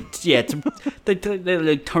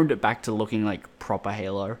 They toned it back to looking proper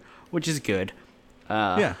Halo, which is good.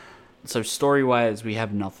 Yeah. So story-wise, we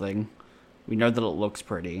have nothing. We know that it looks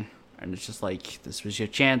pretty, and it's just this was your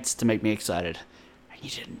chance to make me excited, and you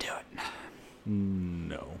didn't do it.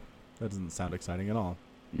 No, that doesn't sound exciting at all.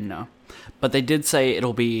 No. But they did say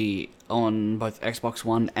it'll be on both Xbox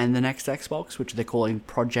One and the next Xbox, which they're calling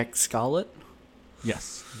Project Scarlet.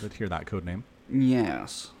 Yes, did hear that code name.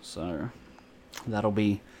 Yes, so that'll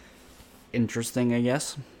be interesting, I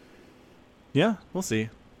guess. Yeah, we'll see.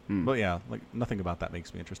 But yeah, like nothing about that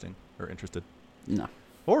makes me interesting or interested. No.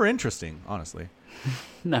 Or interesting, honestly.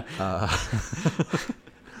 No.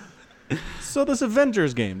 So this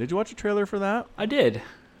Avengers game, did you watch a trailer for that? I did.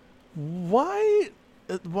 Why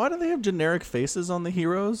do they have generic faces on the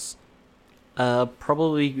heroes?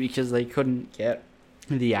 Probably because they couldn't get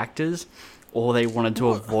the actors, or they wanted to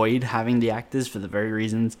avoid having the actors for the very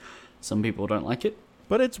reasons some people don't like it.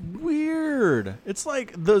 But it's weird. It's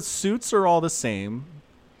like the suits are all the same.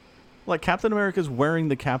 Like Captain America's wearing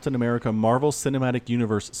the Captain America Marvel Cinematic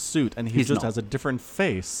Universe suit, and he just has a different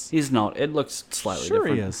face. He's not. It looks slightly different.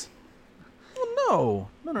 Sure he is. Well,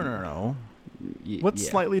 no. What's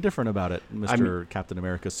slightly different about it, Mr. Captain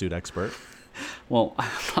America suit expert? Well, I'm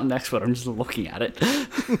not an expert. I'm just looking at it.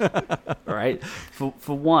 All right.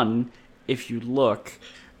 For one, if you look,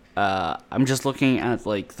 I'm just looking at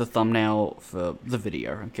like the thumbnail for the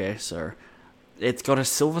video. Okay, so it's got a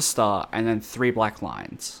silver star and then 3 black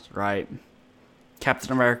lines. Right.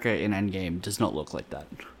 Captain America in Endgame does not look like that.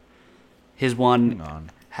 His one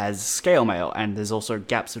has scale mail, and there's also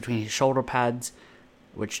gaps between his shoulder pads,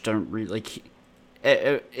 which don't really like.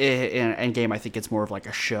 In Endgame, I think it's more of like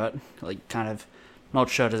a shirt, like kind of not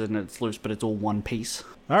shirt as in it's loose, but it's all one piece.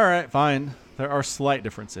 All right, fine. There are slight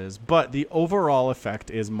differences, but the overall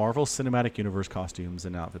effect is Marvel Cinematic Universe costumes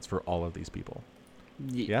and outfits for all of these people.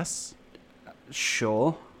 Yes?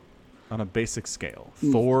 Sure. On a basic scale.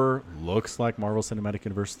 Thor looks like Marvel Cinematic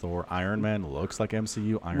Universe Thor. Iron Man looks like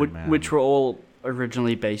MCU Iron Man. Which were all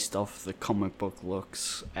originally based off the comic book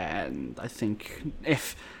looks, and I think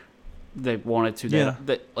if they wanted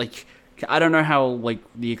to, like, I don't know how, like,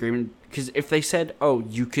 the agreement, because if they said, oh,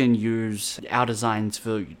 you can use our designs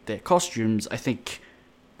for their costumes, I think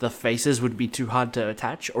the faces would be too hard to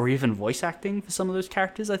attach, or even voice acting for some of those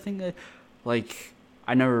characters. I think, like,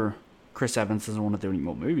 I know Chris Evans doesn't want to do any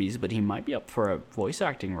more movies, but he might be up for a voice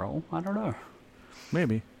acting role. I don't know.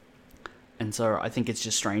 Maybe. And so I think it's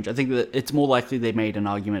just strange. I think that it's more likely they made an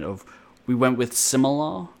argument of we went with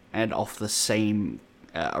similar and off the same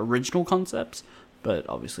original concepts, but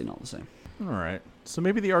obviously not the same. All right. So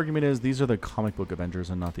maybe the argument is these are the comic book Avengers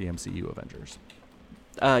and not the MCU Avengers.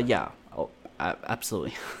 Yeah. Oh,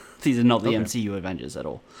 absolutely. These are not the MCU Avengers at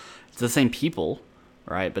all. It's the same people,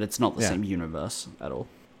 right? But it's not the same universe at all.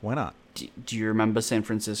 Why not? Do you remember San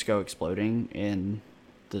Francisco exploding in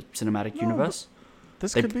the cinematic universe?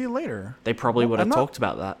 This could be later. They probably would have talked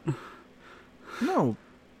about that. No.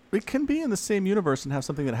 It can be in the same universe and have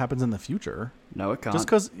something that happens in the future. No, it can't. Just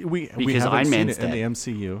because we haven't Iron seen Man's it in dead. the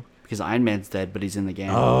MCU. Because Iron Man's dead, but he's in the game.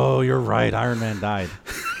 Oh, you're right. Iron Man died.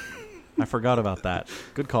 I forgot about that.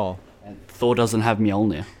 Good call. And Thor doesn't have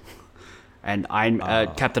Mjolnir. And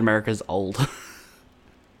Captain America's old.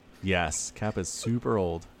 Yes, Cap is super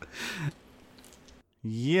old.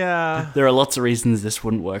 Yeah. There are lots of reasons this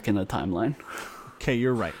wouldn't work in the timeline. Okay,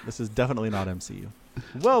 you're right. This is definitely not MCU.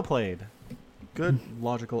 Well played. Good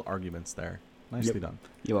logical arguments there. Nicely done.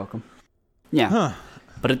 You're welcome. Yeah. Huh.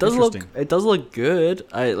 But it does look good.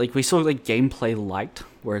 We saw like gameplay light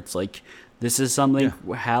where it's like this is something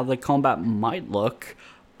how the combat might look,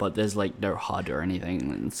 but there's like no HUD or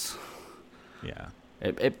anything. It's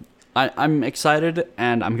I'm excited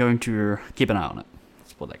and I'm going to keep an eye on it.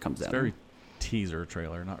 That's what that comes down to. Very teaser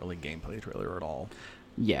trailer, not really gameplay trailer at all.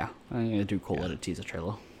 Yeah, I do call it a teaser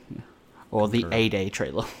trailer. Yeah. Or the A-Day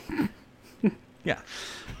trailer. Yeah.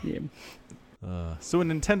 Yeah. So in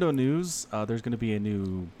Nintendo news, there's going to be a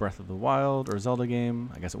new Breath of the Wild or Zelda game.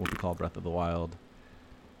 I guess it won't be called Breath of the Wild.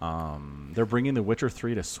 They're bringing The Witcher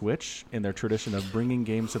 3 to Switch in their tradition of bringing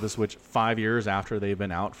games to the Switch 5 years after they've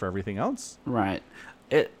been out for everything else. Right.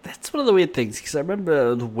 That's one of the weird things, because I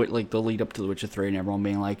remember the lead up to The Witcher 3 and everyone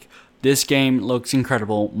being like, this game looks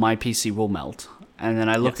incredible, my PC will melt. And then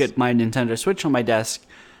I look at my Nintendo Switch on my desk,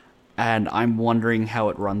 and I'm wondering how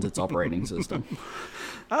it runs its operating system.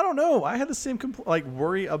 I don't know. I had the same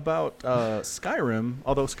worry about Skyrim,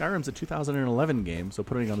 although Skyrim's a 2011 game, so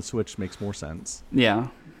putting it on the Switch makes more sense. Yeah.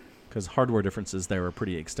 Because hardware differences there are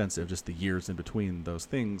pretty extensive, just the years in between those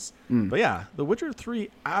things. But yeah, The Witcher 3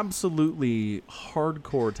 absolutely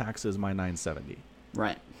hardcore taxes my 970.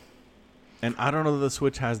 Right. And I don't know that the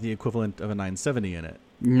Switch has the equivalent of a 970 in it.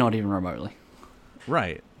 Not even remotely.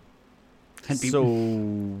 Right.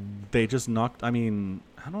 So they just knocked, I don't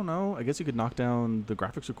know. I guess you could knock down the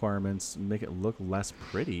graphics requirements and make it look less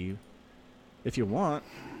pretty if you want.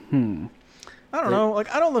 I don't know.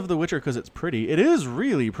 Like, I don't love The Witcher because it's pretty. It is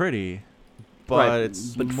really pretty, but Right,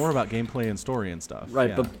 it's but more about gameplay and story and stuff.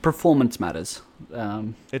 Right, yeah. but performance matters.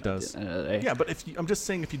 It does. Yeah, Yeah, but I'm just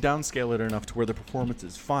saying, if you downscale it enough to where the performance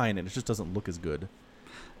is fine and it just doesn't look as good,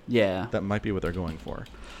 yeah. that might be what they're going for.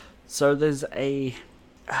 So there's a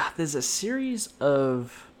series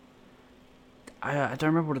of I don't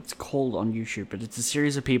remember what it's called on YouTube, but it's a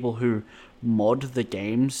series of people who mod the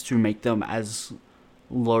games to make them as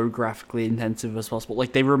low graphically intensive as possible.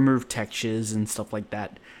 Like, they remove textures and stuff like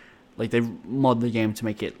that. Like, they mod the game to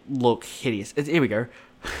make it look hideous. Here we go.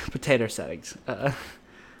 Potato settings.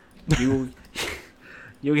 You'll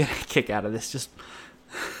get a kick out of this. Just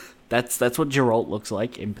that's what Geralt looks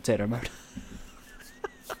like in potato mode.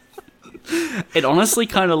 It honestly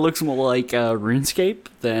kind of looks more like RuneScape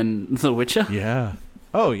than The Witcher. Yeah.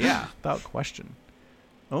 Oh, yeah. Without question.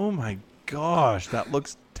 Oh, my gosh. That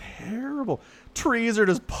looks terrible. Trees are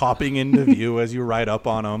just popping into view as you ride up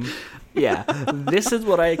on them. Yeah. This is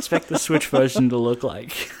what I expect the Switch version to look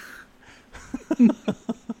like.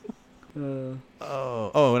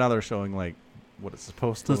 Oh, now they're showing, like, what it's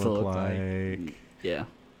supposed to look like. Yeah.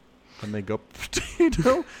 And they go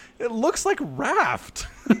potato. It looks like Raft.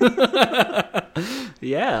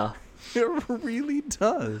 Yeah. It really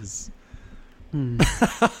does.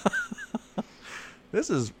 This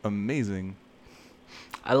is amazing.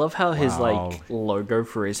 I love how his Wow. like logo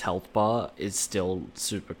for his health bar is still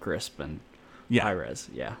super crisp and high res.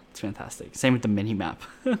 Yeah, it's fantastic. Same with the mini map.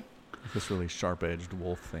 This really sharp-edged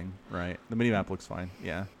wolf thing, right? The minimap looks fine.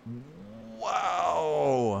 Yeah.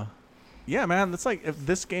 Wow. Yeah, man. That's like if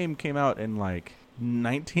this game came out in like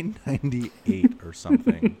 1998 or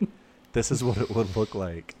something. This is what it would look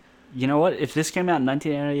like. You know what? If this came out in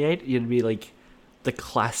 1998, it'd be like the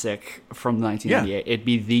classic from 1998. It'd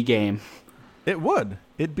be the game. It would.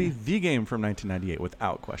 It'd be the game from 1998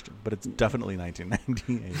 without question, but it's definitely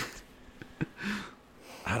 1998.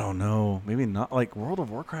 I don't know. Maybe not. Like, World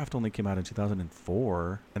of Warcraft only came out in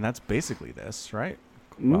 2004, and that's basically this, right?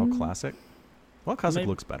 WoW Classic. WoW Classic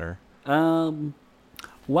looks better.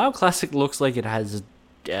 WoW Classic looks like it has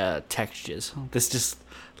textures. There's just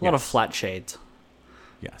a lot of flat shades.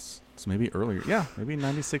 Yes. So maybe earlier. Yeah, maybe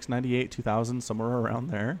 96, 98, 2000, somewhere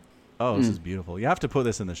around there. Oh, this is beautiful. You have to put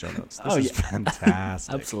this in the show notes. This is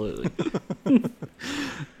fantastic. Absolutely.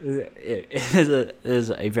 It is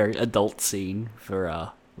a very adult scene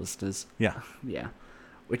for listeners. Yeah. Yeah.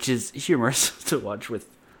 Which is humorous to watch with...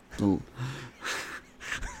 He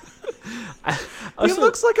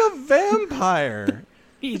looks like a vampire.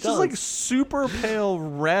 He He's does. just like super pale,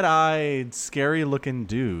 red-eyed, scary-looking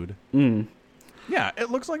dude. Yeah, it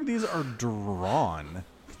looks like these are drawn.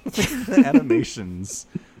 The animations.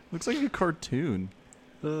 Looks like a cartoon.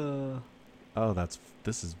 This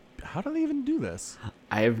is... How do they even do this?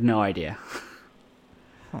 I have no idea.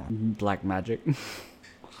 Huh. Black magic.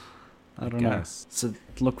 I don't know. guess. So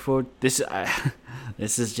look forward. This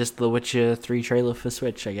this is just the Witcher 3 trailer for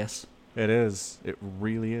Switch, I guess. It is. It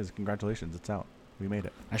really is. Congratulations. It's out. We made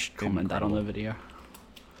it. I should comment that on the Incredible. video.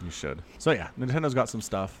 You should. So yeah, Nintendo's got some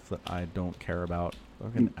stuff that I don't care about.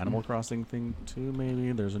 Like an Animal Crossing thing too,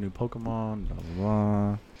 maybe. There's a new Pokemon. Blah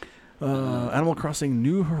blah blah. Animal Crossing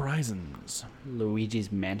New Horizons.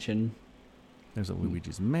 Luigi's Mansion. There's a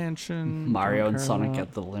Luigi's Mansion. Mario Don't and care Sonic about.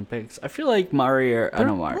 at the Olympics. I feel like Mario, I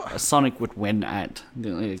know Mario, What? Sonic would win at the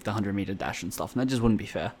 100-meter dash and stuff, and that just wouldn't be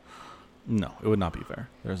fair. No, it would not be fair.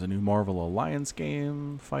 There's a new Marvel Alliance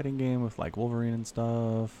game, fighting game with like Wolverine and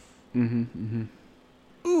stuff.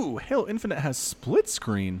 Ooh, Halo Infinite has split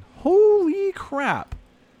screen. Holy crap.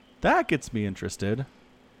 That gets me interested.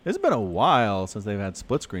 It's been a while since they've had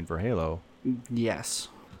split screen for Halo. Yes.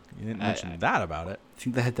 You didn't mention that about it. I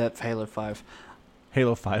think they had that for Halo 5.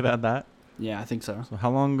 Halo 5 had that? Yeah, I think so. So how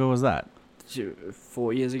long ago was that?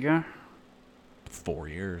 4 years ago? 4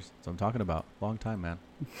 years. That's what I'm talking about. Long time, man.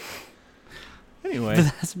 Anyway. But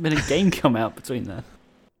there hasn't been a game come out between that.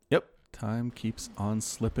 Yep. Time keeps on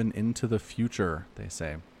slipping into the future, they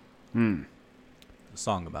say. A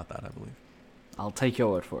song about that, I believe. I'll take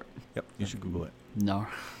your word for it. Yep. You should Google it. No.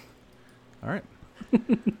 All right.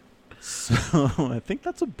 So I think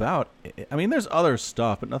that's about it. I mean, there's other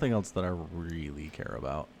stuff, but nothing else that I really care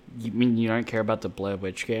about. You mean you don't care about the Blair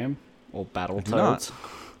Witch game? Or I do Battletoads? not.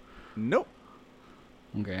 Nope.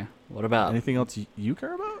 Okay. What about Anything else you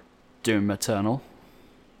care about? Doom Eternal?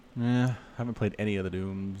 Haven't played any of the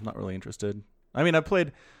Dooms. Not really interested. I mean, I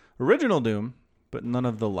played original Doom, but none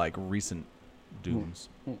of the like recent Dooms.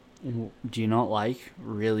 Do you not like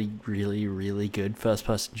really, really, really good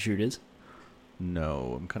first-person shooters?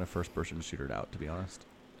 No, I'm kind of first-person shootered out, to be honest.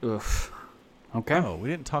 Oof. Okay. Oh, we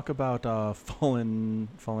didn't talk about Fallen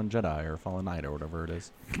Jedi or Fallen Knight or whatever it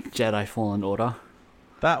is. Jedi Fallen Order.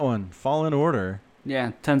 That one, Fallen Order.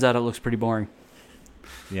 Yeah, turns out it looks pretty boring.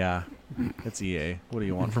 Yeah, it's EA. What do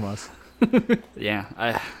you want from us?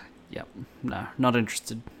 Yeah, no, not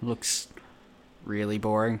interested. Looks really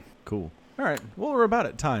boring. Cool. All right. Well, we're about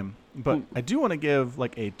at time, but I do want to give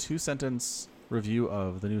like a 2-sentence review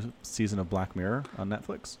of the new season of Black Mirror on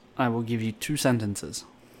Netflix. I will give you 2 sentences.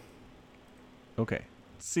 Okay.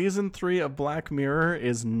 Season 3 of Black Mirror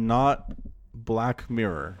is not Black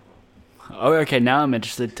Mirror. Oh, okay, now I'm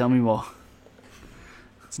interested. Tell me more.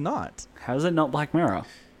 It's not. How is it not Black Mirror?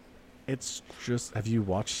 It's just. Have you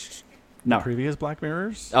watched No. previous Black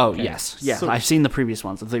Mirrors? Oh, Okay. yes. Yeah, So- I've seen the previous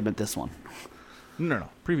ones. I'm thinking about this one. No,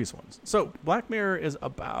 previous ones. So, Black Mirror is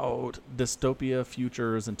about dystopia,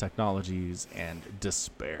 futures, and technologies, and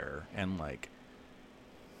despair. And, like,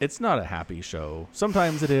 it's not a happy show.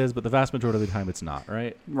 Sometimes it is, but the vast majority of the time it's not,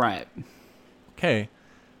 right? Right. Okay.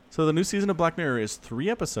 So, the new season of Black Mirror is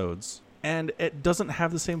 3 episodes, and it doesn't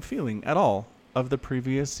have the same feeling at all of the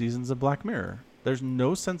previous seasons of Black Mirror. There's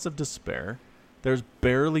no sense of despair. There's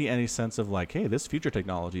barely any sense of, like, hey, this future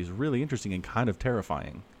technology is really interesting and kind of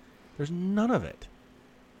terrifying. There's none of it.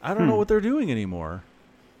 I don't know what they're doing anymore.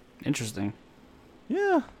 Interesting.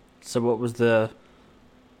 Yeah. So what was the,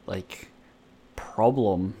 like,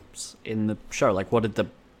 problems in the show? Like, what did the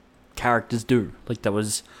characters do? Like,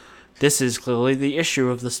 this is clearly the issue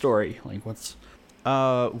of the story. Like, what's...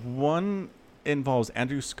 One involves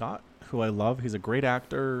Andrew Scott, who I love. He's a great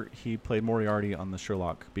actor. He played Moriarty on the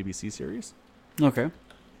Sherlock BBC series. Okay.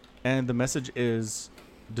 And the message is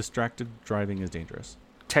distracted driving is dangerous.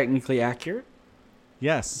 Technically accurate?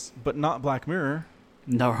 Yes, but not Black Mirror.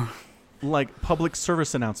 No. Like public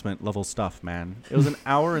service announcement level stuff, man. It was an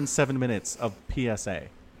hour and 7 minutes of PSA.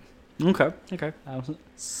 Okay.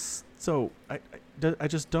 So I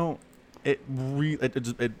just don't. It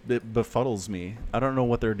befuddles me. I don't know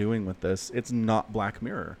what they're doing with this. It's not Black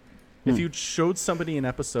Mirror. If you showed somebody an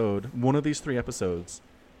episode, one of these 3 episodes,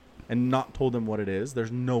 and not told them what it is,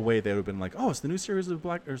 there's no way they would have been like, "Oh, it's the new series of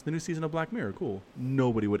it's the new season of Black Mirror. Cool."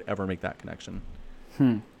 Nobody would ever make that connection.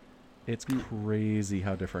 It's crazy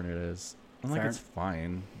how different it is. I'm like, Fair. it's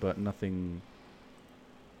fine, but nothing.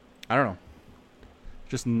 I don't know.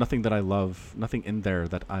 Just nothing that I love. Nothing in there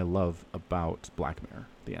that I love about Black Mirror.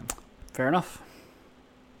 The end. Fair enough.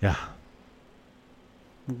 Yeah.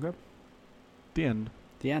 Okay. The end.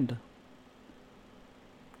 The end.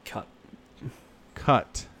 Cut.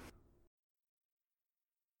 Cut.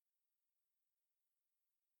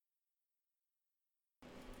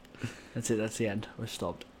 That's it. That's the end. We're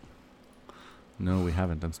stopped. No, we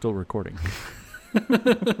haven't. I'm still recording.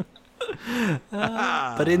 But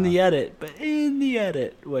in the edit,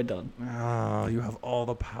 we're done. Oh, you have all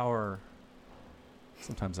the power.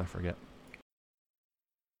 Sometimes I forget.